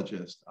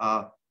psychologist.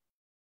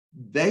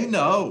 They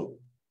know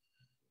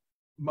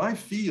my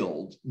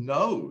field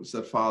knows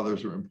that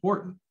fathers are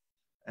important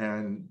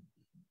and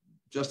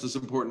just as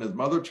important as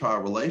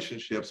mother-child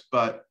relationships,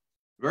 but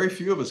very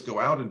few of us go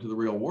out into the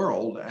real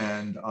world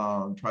and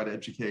try to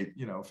educate,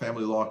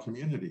 family law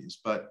communities.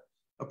 But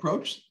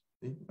approach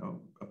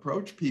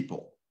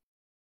people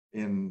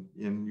in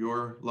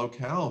your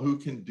locale who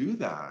can do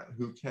that,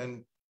 who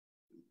can,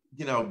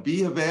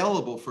 be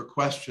available for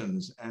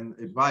questions and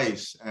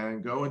advice,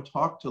 and go and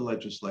talk to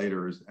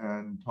legislators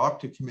and talk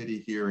to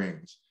committee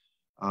hearings.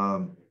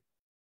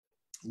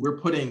 We're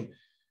putting,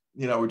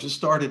 we're just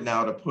started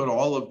now to put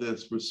all of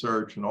this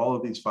research and all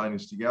of these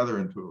findings together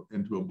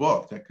into a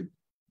book that could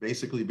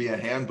basically be a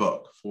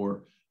handbook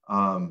for,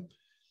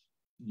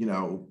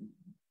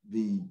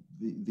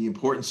 the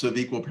importance of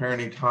equal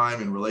parenting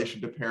time in relation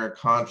to parent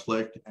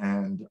conflict,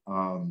 and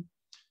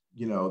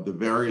the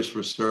various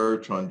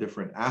research on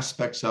different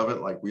aspects of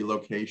it, like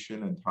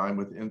relocation and time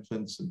with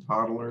infants and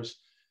toddlers.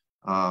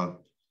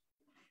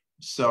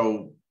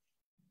 So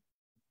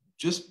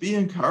just be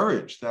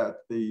encouraged that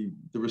the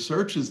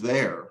research is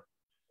there.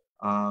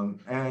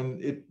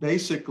 And it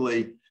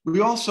basically,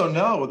 we also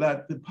know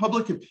that the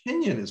public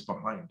opinion is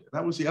behind it.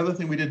 That was the other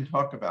thing we didn't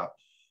talk about.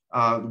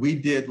 We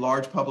did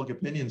large public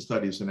opinion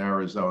studies in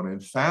Arizona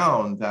and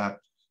found that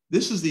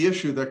this is the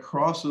issue that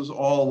crosses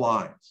all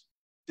lines.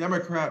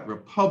 Democrat,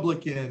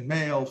 Republican,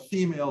 male,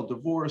 female,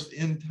 divorced,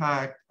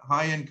 intact,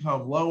 high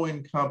income, low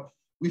income.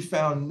 We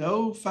found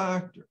no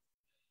factor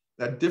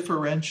that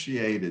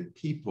differentiated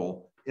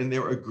people in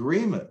their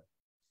agreement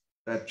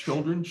that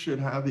children should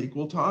have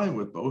equal time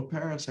with both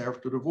parents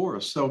after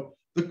divorce. So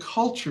the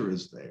culture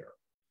is there.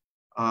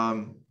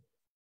 And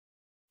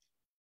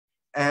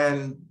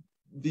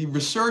the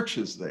research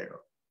is there.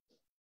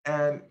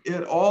 And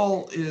it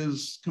all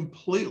is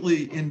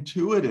completely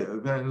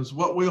intuitive and is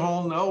what we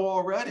all know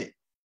already.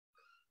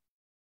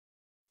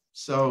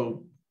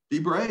 So be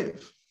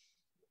brave.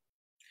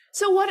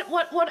 So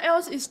what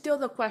else is still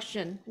the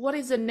question? What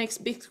is the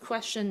next big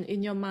question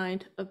in your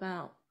mind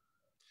about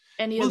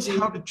any of these?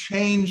 How to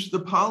change the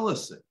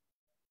policy.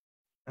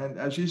 And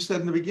as you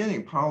said in the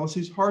beginning, policy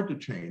is hard to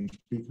change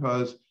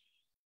because,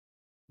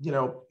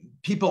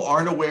 people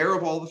aren't aware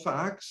of all the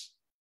facts.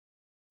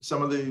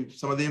 Some of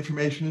the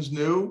information is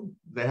new.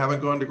 They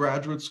haven't gone to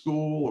graduate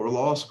school or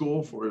law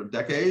school for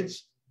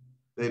decades.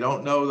 They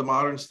don't know the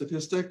modern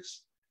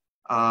statistics.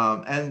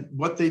 And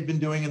what they've been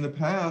doing in the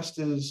past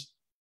is,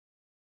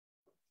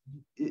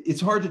 it's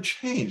hard to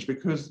change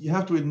because you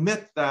have to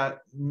admit that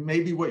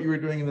maybe what you were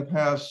doing in the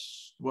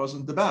past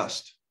wasn't the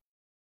best.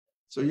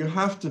 So you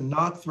have to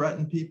not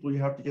threaten people. You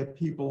have to get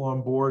people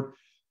on board.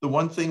 The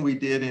one thing we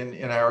did in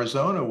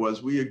Arizona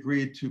was we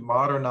agreed to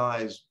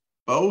modernize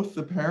both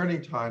the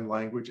parenting time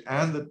language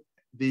and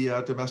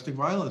the domestic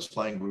violence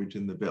language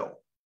in the bill.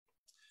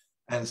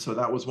 And so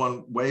that was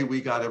one way we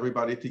got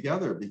everybody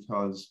together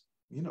because,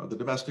 the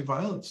domestic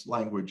violence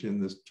language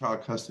in this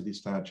child custody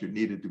statute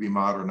needed to be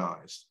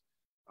modernized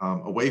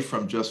away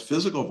from just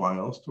physical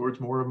violence towards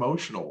more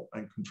emotional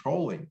and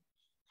controlling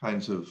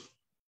kinds of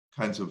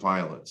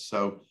violence.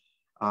 So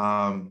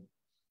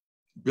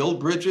build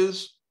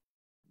bridges,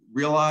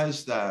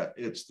 realize that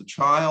it's the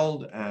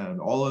child and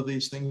all of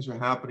these things are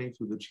happening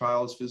through the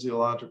child's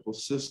physiological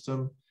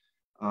system.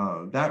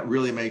 That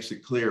really makes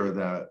it clear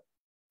that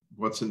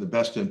what's in the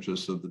best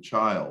interest of the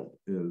child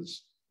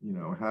is,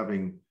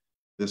 having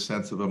this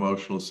sense of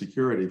emotional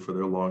security for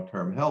their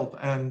long-term health.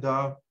 And,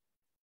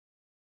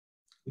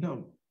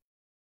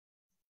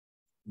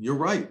 you're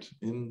right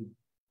in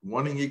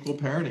wanting equal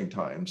parenting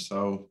time.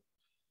 So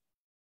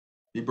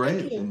be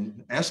brave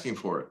in asking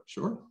for it.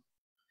 Sure.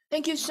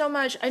 Thank you so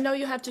much. I know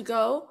you have to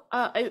go.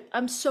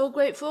 I'm so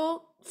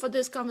grateful for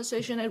this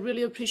conversation. I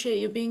really appreciate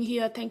you being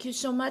here. Thank you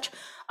so much.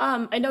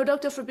 I know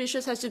Dr.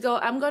 Fabricius has to go.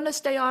 I'm going to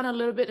stay on a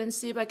little bit and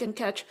see if I can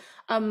catch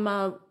some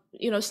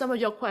of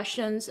your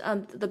questions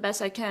the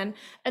best I can.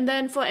 And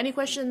then for any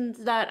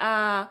questions that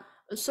are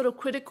sort of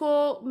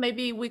critical,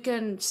 maybe we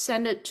can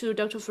send it to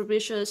Dr.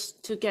 Fabricius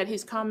to get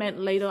his comment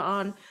later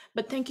on.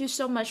 But thank you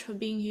so much for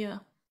being here.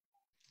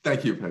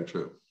 Thank you,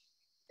 Petra.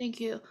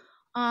 Thank you.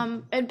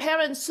 And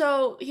parents,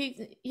 so you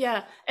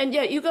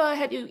go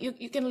ahead,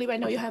 you can leave. I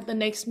know you have the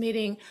next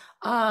meeting.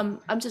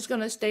 I'm just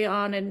gonna stay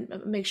on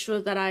and make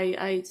sure that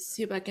I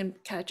see if I can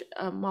catch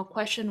more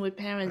question with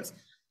parents.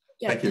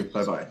 Yeah. Thank you.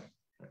 Bye-bye.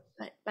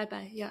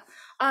 Bye-bye. Yeah.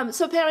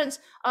 So parents,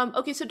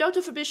 okay, so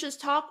Dr. Fabricius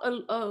talked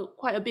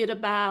quite a bit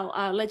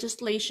about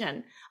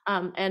legislation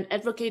and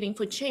advocating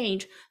for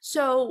change.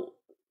 So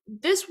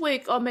this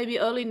week or maybe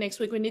early next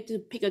week, we need to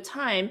pick a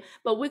time,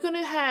 but we're going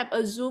to have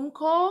a Zoom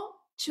call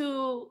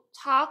to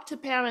talk to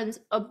parents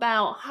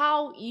about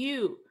how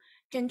you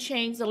can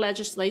change the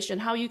legislation,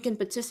 how you can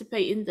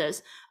participate in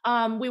this.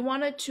 We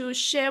wanted to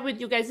share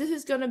with you guys, this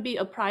is going to be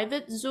a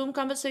private Zoom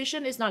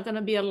conversation. It's not going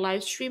to be a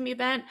live stream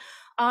event.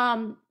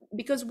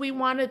 Because we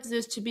wanted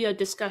this to be a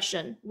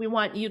discussion. We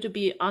want you to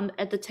be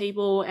at the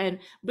table and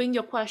bring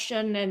your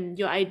question and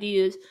your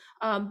ideas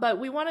But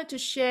we wanted to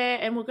share,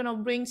 and we're going to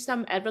bring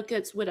some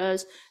advocates with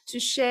us to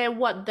share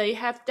what they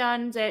have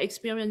done, their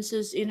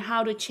experiences in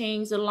how to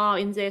change the law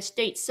in their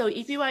states. So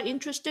if you are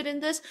interested in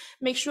this,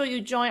 make sure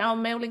you join our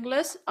mailing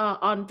list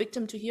on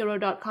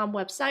victimtohero.com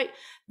website,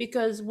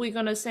 because we're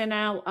going to send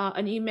out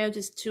an email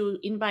just to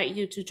invite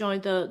you to join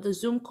the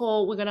Zoom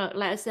call. We're going to,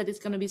 like I said, it's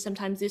going to be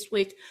sometime this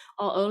week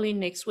or early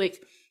next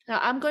week. Now,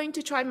 I'm going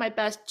to try my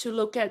best to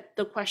look at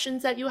the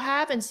questions that you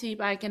have and see if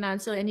I can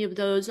answer any of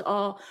those,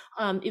 or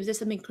if there's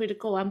something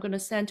critical, I'm going to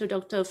send to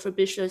Dr.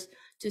 Fabricius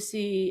to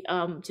see,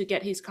 to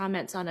get his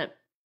comments on it.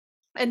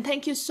 And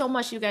thank you so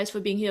much, you guys, for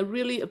being here.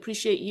 Really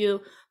appreciate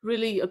you.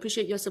 Really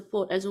appreciate your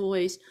support as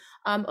always.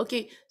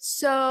 Okay,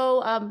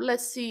 so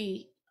let's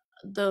see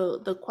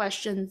the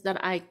questions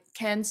that I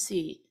can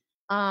see.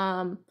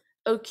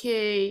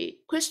 Okay,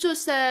 Crystal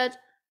said,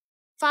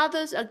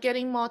 fathers are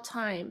getting more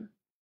time.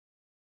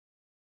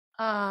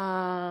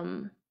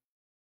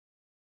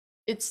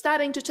 It's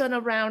starting to turn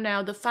around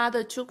now. The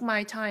father took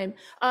my time.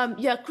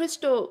 Yeah,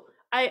 Crystal,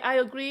 I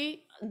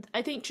agree.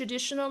 I think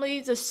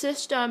traditionally the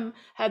system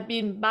have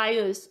been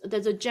biased.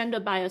 There's a gender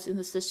bias in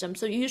the system.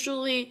 So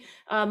usually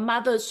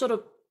mothers sort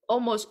of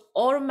almost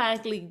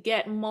automatically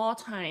get more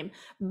time,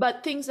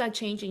 but things are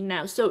changing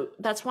now. So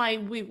that's why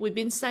we've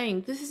been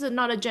saying this is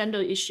not a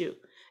gender issue.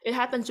 It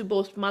happens to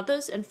both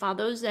mothers and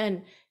fathers.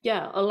 And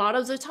yeah, a lot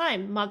of the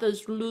time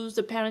mothers lose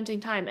the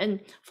parenting time, and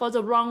for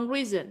the wrong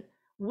reason.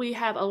 We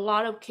have a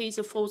lot of cases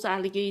of false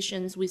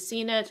allegations. We've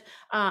seen it.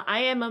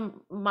 I am a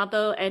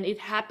mother and it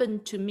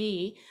happened to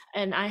me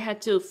and I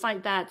had to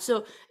fight that.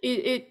 So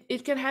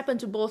it can happen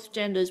to both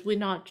genders. We're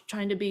not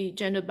trying to be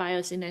gender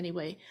biased in any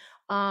way.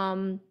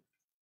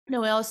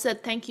 Noel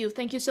said, thank you.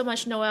 Thank you so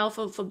much, Noel,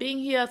 for being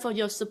here, for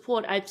your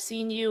support. I've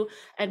seen you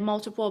at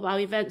multiple of our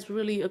events.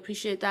 Really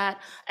appreciate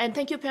that. And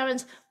thank you,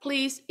 parents.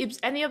 Please, if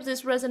any of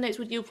this resonates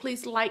with you,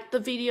 please like the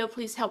video.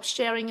 Please help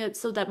sharing it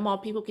so that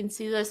more people can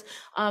see this.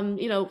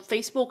 You know,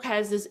 Facebook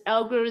has this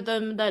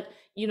algorithm that,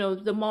 you know,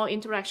 the more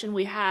interaction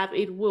we have,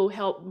 it will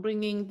help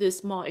bringing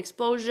this more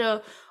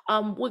exposure.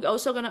 We're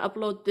also going to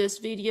upload this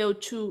video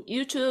to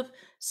YouTube.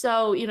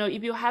 So, you know,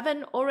 if you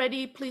haven't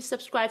already, please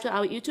subscribe to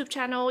our YouTube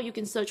channel. You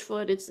can search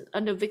for it. It's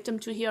under Victim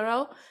to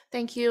Hero.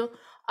 Thank you.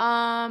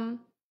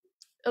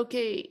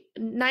 Okay,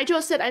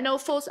 Nigel said, I know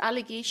false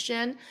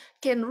allegation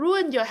can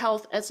ruin your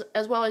health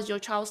as well as your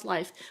child's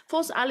life.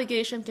 False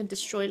allegation can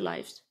destroy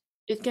lives.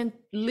 It can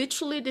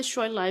literally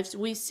destroy lives.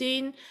 We've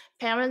seen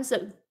parents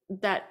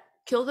that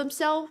kill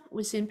themselves.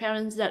 We've seen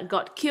parents that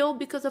got killed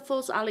because of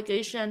false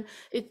allegation.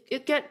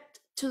 It get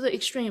to the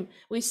extreme.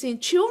 We've seen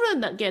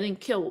children that getting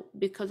killed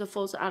because of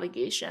false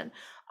allegation.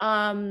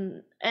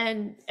 And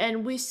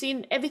we've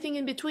seen everything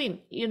in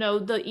between, you know,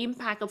 the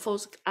impact of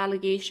false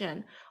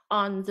allegation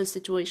on the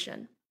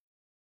situation.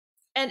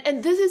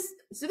 And this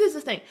is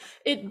the thing.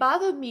 It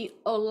bothered me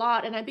a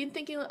lot, and I've been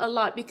thinking a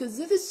lot, because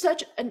this is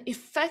such an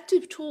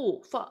effective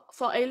tool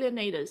for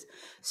alienators.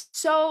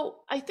 So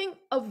I think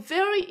a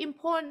very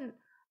important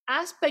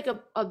aspect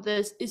of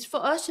this is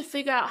for us to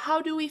figure out, how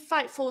do we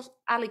fight false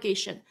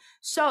allegation?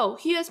 So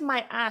here's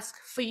my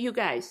ask for you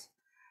guys.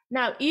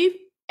 Now, if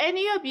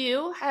any of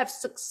you have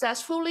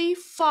successfully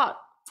fought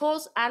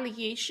false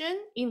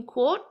allegation in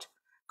court,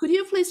 could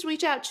you please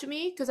reach out to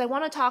me? Because I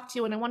want to talk to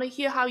you and I want to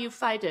hear how you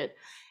fight it.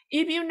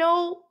 If you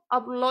know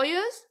of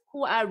lawyers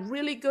who are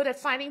really good at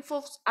fighting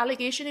false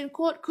allegation in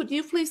court, could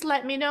you please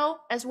let me know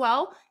as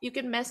well? You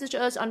can message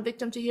us on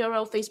Victim to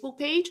Hero Facebook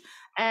page,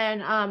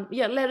 and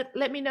yeah,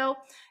 let me know.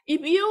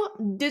 If you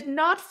did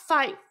not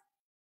fight,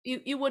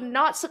 you were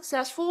not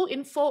successful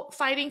in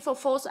fighting for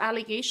false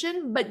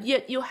allegation, but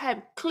yet you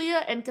have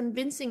clear and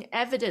convincing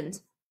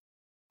evidence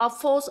of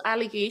false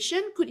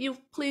allegation, could you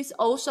please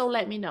also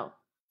let me know?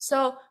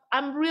 So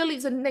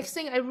the next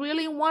thing I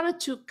really wanted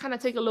to kind of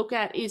take a look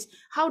at is,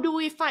 how do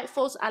we fight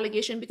false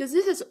allegation? Because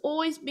this has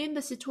always been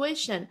the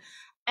situation.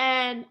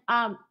 And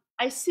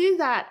I see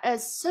that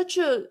as such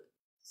a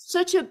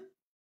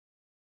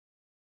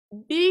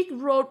big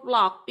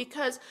roadblock,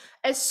 because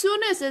as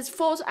soon as there's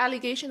false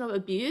allegation of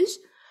abuse,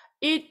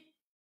 it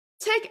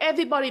take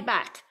everybody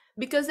back,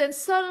 because then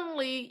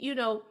suddenly, you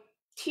know,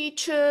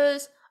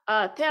 teachers,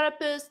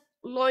 therapists,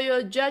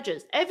 lawyer,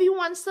 judges,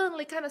 everyone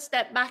suddenly kind of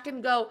step back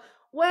and go,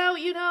 well,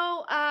 you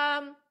know,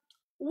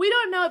 we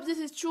don't know if this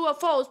is true or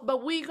false,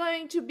 but we're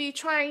going to be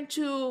trying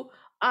to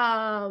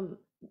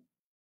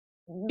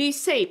be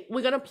safe.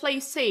 We're going to play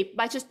safe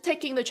by just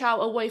taking the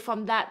child away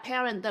from that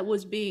parent that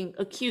was being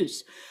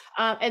accused.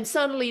 And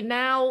suddenly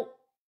now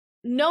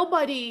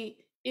nobody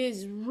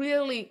is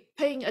really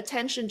paying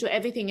attention to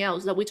everything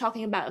else that we're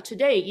talking about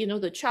today, you know,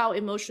 the child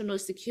emotional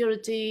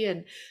security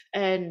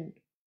and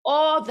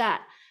all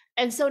that.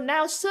 And so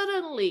now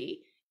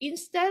suddenly,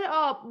 instead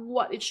of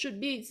what it should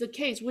be the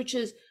case, which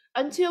is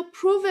until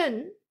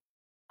proven,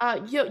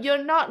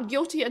 you're not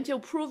guilty until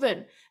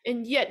proven.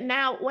 And yet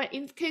now, when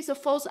in case of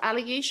false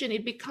allegation,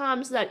 it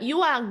becomes that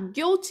you are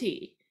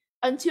guilty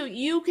until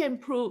you can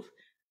prove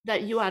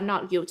that you are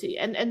not guilty.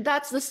 And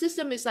that's, the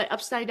system is like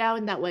upside down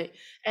in that way.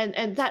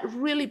 And that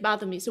really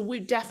bothered me. So we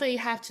definitely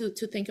have to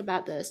think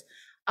about this.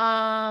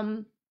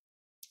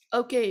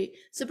 Okay,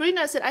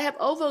 Sabrina said, I have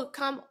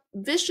overcome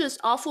vicious,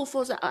 awful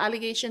false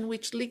allegation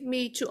which linked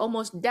me to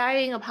almost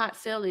dying of heart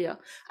failure.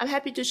 I'm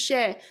happy to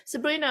share.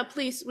 Sabrina,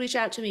 please reach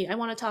out to me. I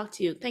want to talk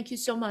to you. Thank you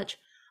so much.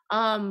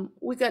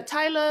 We got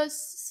Tyler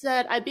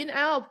said, I've been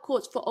out of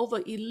court for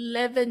over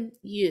 11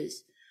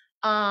 years.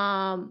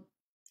 And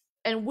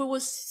we will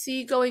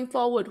see going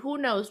forward. Who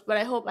knows? But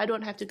I hope I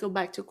don't have to go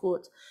back to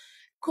court.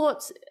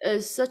 Courts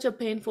is such a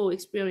painful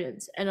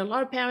experience, and a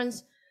lot of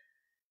parents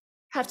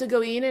have to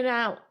go in and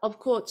out of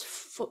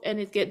courts and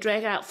it get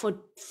dragged out for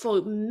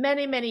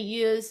many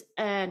years,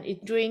 and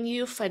it drain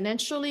you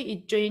financially,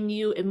 it drain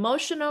you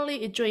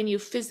emotionally, it drain you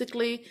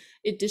physically,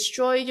 it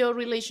destroy your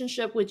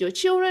relationship with your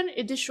children,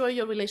 it destroy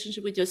your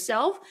relationship with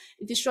yourself,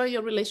 it destroy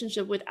your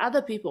relationship with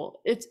other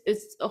people. It's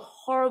a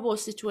horrible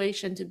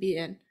situation to be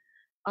in.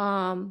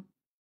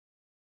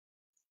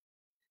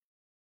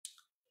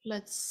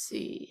 Let's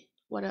see,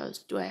 what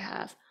else do I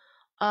have?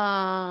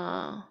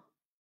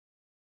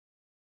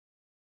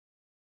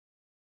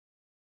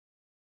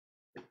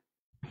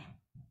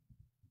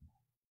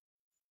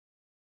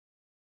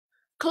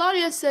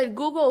 Claudia said,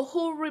 Google,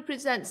 who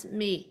represents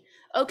me?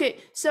 Okay,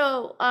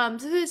 so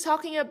this is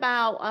talking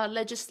about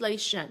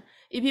legislation.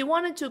 If you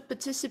wanted to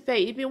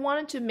participate, if you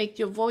wanted to make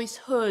your voice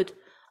heard,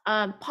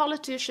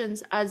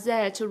 politicians are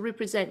there to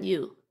represent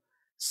you.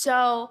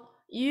 So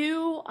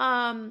you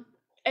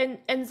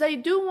and they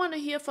do want to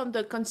hear from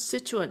the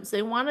constituents.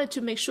 They wanted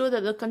to make sure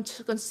that the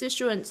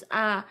constituents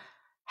are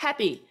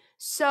happy.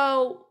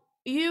 So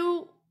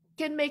you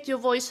can make your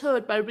voice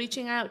heard by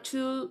reaching out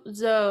to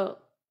the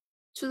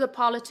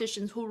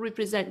politicians who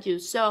represent you.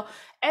 So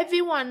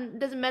everyone,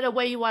 doesn't matter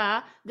where you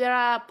are, there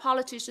are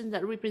politicians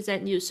that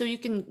represent you. So you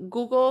can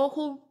Google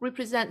who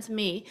represents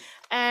me.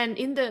 And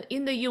in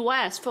the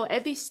US, for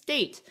every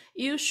state,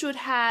 you should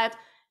have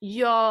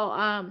your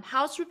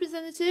House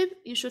representative,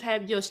 you should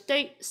have your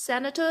state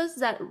senators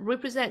that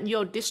represent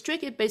your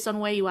district based on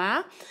where you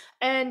are,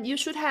 and you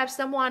should have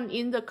someone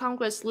in the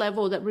Congress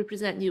level that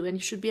represent you, and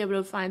you should be able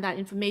to find that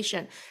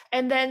information.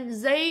 And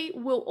then they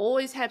will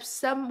always have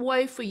some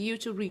way for you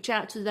to reach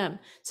out to them.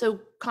 So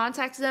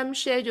contact them,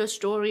 share your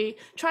story,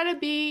 try to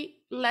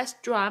be less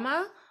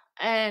drama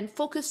and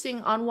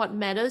focusing on what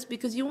matters,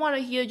 because you want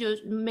to hear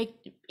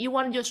you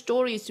want your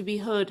stories to be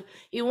heard.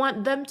 You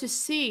want them to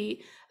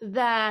see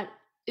that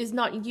is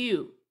not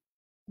you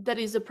that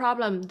is the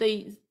problem.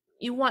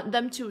 You want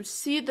them to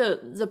see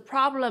the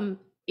problem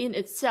in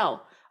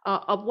itself,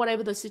 of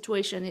whatever the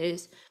situation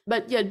is.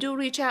 But yeah, do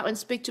reach out and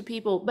speak to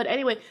people. But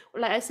anyway,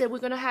 like I said, we're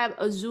going to have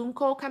a Zoom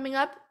call coming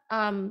up,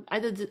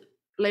 either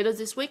later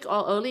this week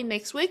or early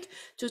next week,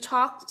 to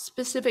talk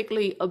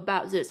specifically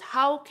about this.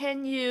 How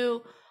can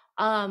you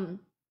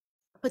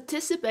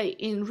participate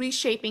in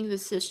reshaping the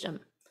system?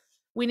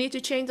 We need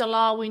to change the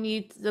law. We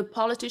need the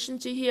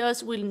politicians to hear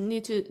us. We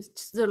need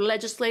the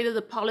legislators,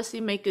 the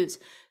policymakers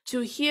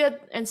to hear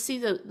and see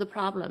the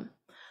problem.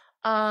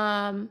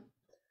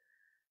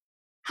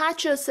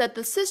 Hatcher said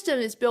the system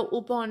is built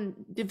upon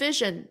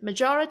division.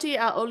 Majority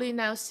are only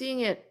now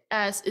seeing it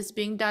as it's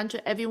being done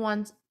to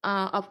everyone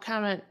of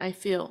current, I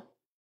feel.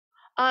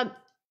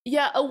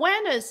 Yeah,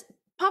 awareness,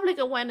 public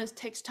awareness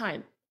takes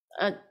time.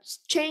 The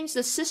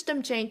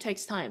system change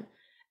takes time.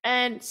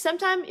 And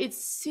sometimes it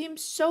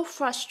seems so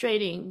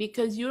frustrating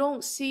because you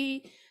don't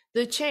see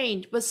the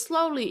change, but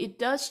slowly it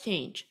does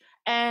change.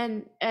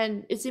 And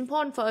it's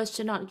important for us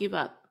to not give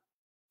up.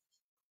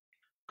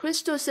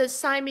 Crystal says,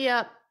 sign me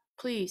up,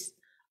 please.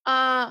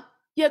 Yeah,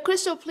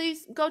 Crystal,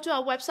 please go to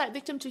our website,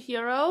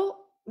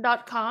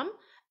 victimtohero.com,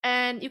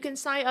 and you can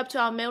sign up to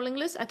our mailing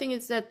list. I think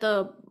it's at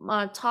the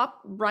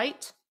top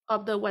right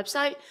of the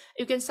website.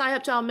 You can sign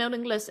up to our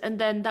mailing list, and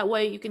then that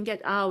way you can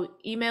get our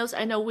emails.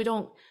 I know we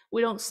don't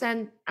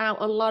send out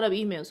a lot of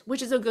emails,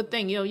 which is a good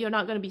thing. You're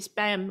not going to be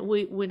spammed.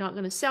 We're not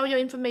going to sell your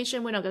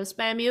information. We're not going to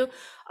spam you.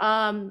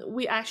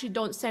 We actually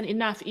don't send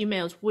enough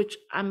emails, which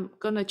I'm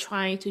going to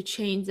try to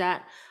change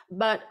that.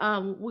 But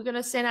we're going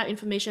to send out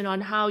information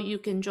on how you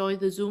can join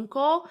the Zoom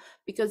call,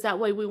 because that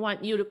way we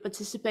want you to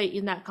participate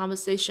in that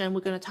conversation.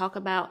 We're going to talk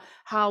about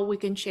how we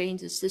can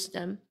change the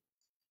system.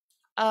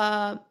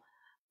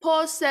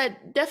 Paul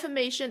said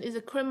defamation is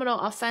a criminal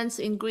offense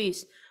in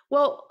Greece.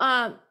 Well,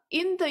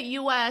 in the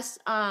US,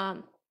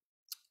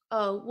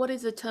 what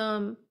is the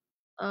term?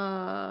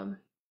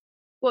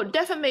 Well,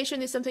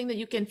 defamation is something that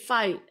you can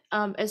fight,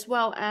 as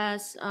well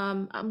as,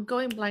 I'm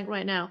going blank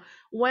right now,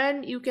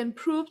 when you can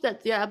prove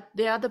that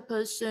the other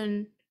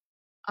person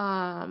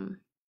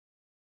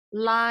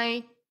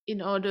lied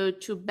in order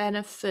to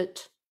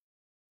benefit.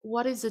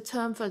 What is the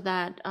term for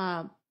that?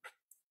 I'm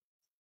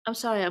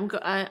sorry, I'm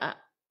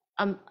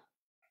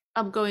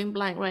going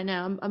blank right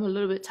now. I'm a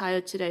little bit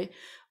tired today,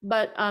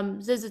 but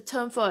there's a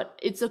term for it.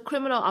 It's a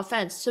criminal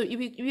offense. So if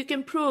you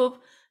can prove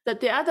that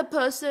the other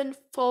person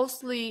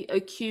falsely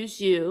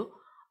accused you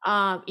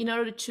in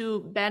order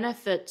to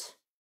benefit.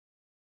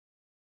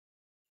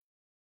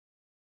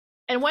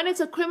 And when it's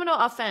a criminal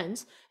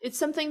offense, it's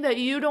something that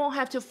you don't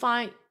have to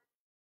fight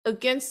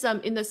against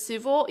them in the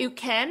civil. You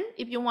can,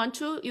 if you want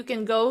to, you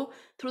can go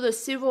through the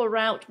civil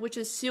route, which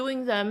is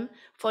suing them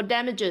for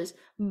damages.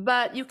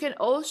 But you can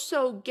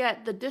also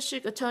get the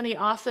district attorney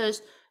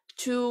office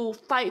to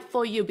fight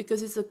for you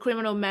because it's a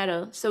criminal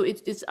matter. So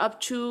it's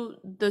up to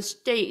the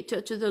state,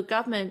 to the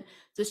government,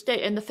 the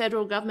state and the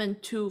federal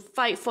government to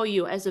fight for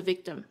you as a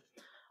victim.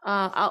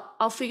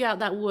 I'll figure out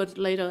that word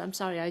later. I'm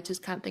sorry, I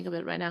just can't think of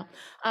it right now.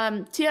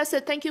 Tia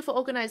said, thank you for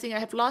organizing. I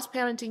have lost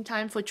parenting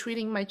time for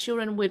treating my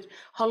children with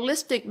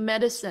holistic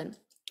medicine.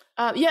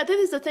 Yeah,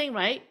 this is the thing,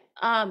 right?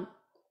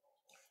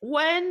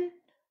 When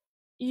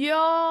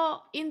you're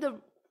in the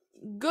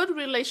good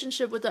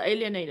relationship with the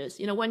alienators,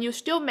 you know, when you're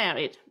still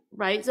married,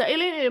 right? The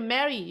alienator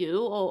marry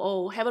you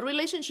or have a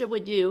relationship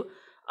with you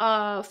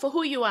for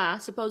who you are,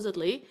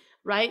 supposedly,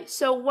 right?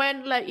 So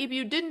when, like, if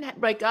you didn't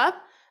break up,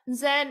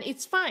 then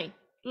it's fine.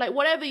 Like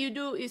whatever you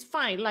do is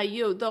fine. Like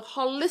the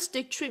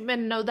holistic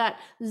treatment, know that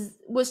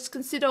was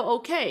considered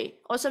okay,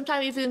 or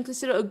sometimes even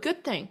considered a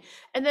good thing.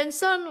 And then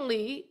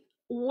suddenly,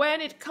 when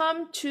it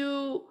comes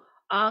to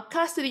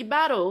custody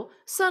battle,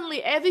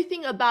 suddenly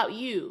everything about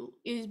you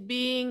is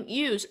being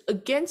used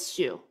against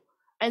you,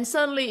 and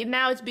suddenly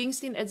now it's being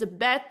seen as a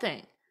bad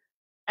thing,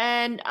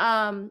 and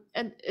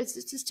it's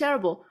just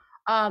terrible.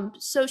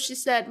 So she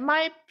said,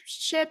 my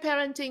shared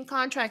parenting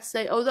contracts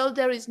say, although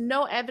there is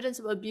no evidence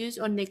of abuse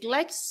or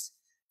neglect,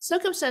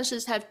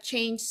 circumstances have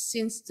changed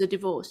since the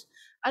divorce.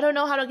 I don't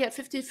know how to get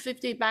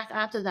 50-50 back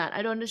after that.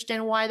 I don't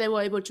understand why they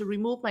were able to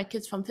remove my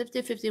kids from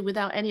 50-50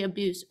 without any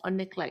abuse or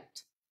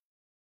neglect.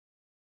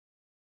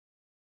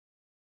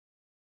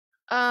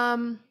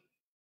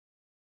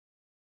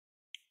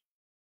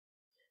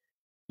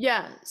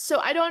 Yeah, so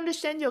I don't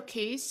understand your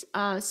case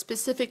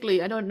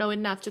specifically. I don't know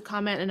enough to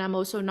comment, and I'm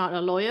also not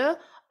a lawyer.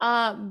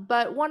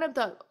 But one of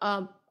the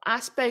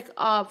aspect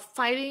of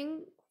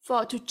fighting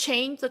to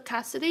change the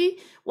custody,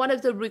 one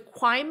of the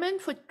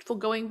requirement for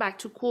going back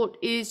to court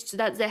is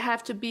that there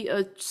have to be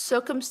a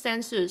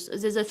circumstances,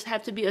 there's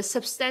have to be a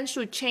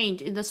substantial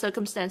change in the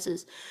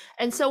circumstances.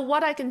 And so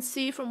what I can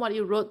see from what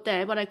you wrote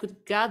there, what I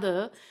could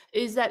gather,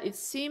 is that it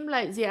seemed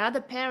like the other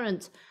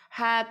parents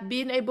have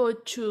been able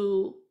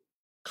to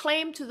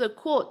claim to the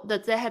court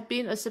that there had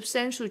been a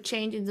substantial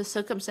change in the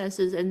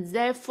circumstances, and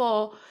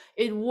therefore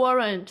it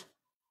warrant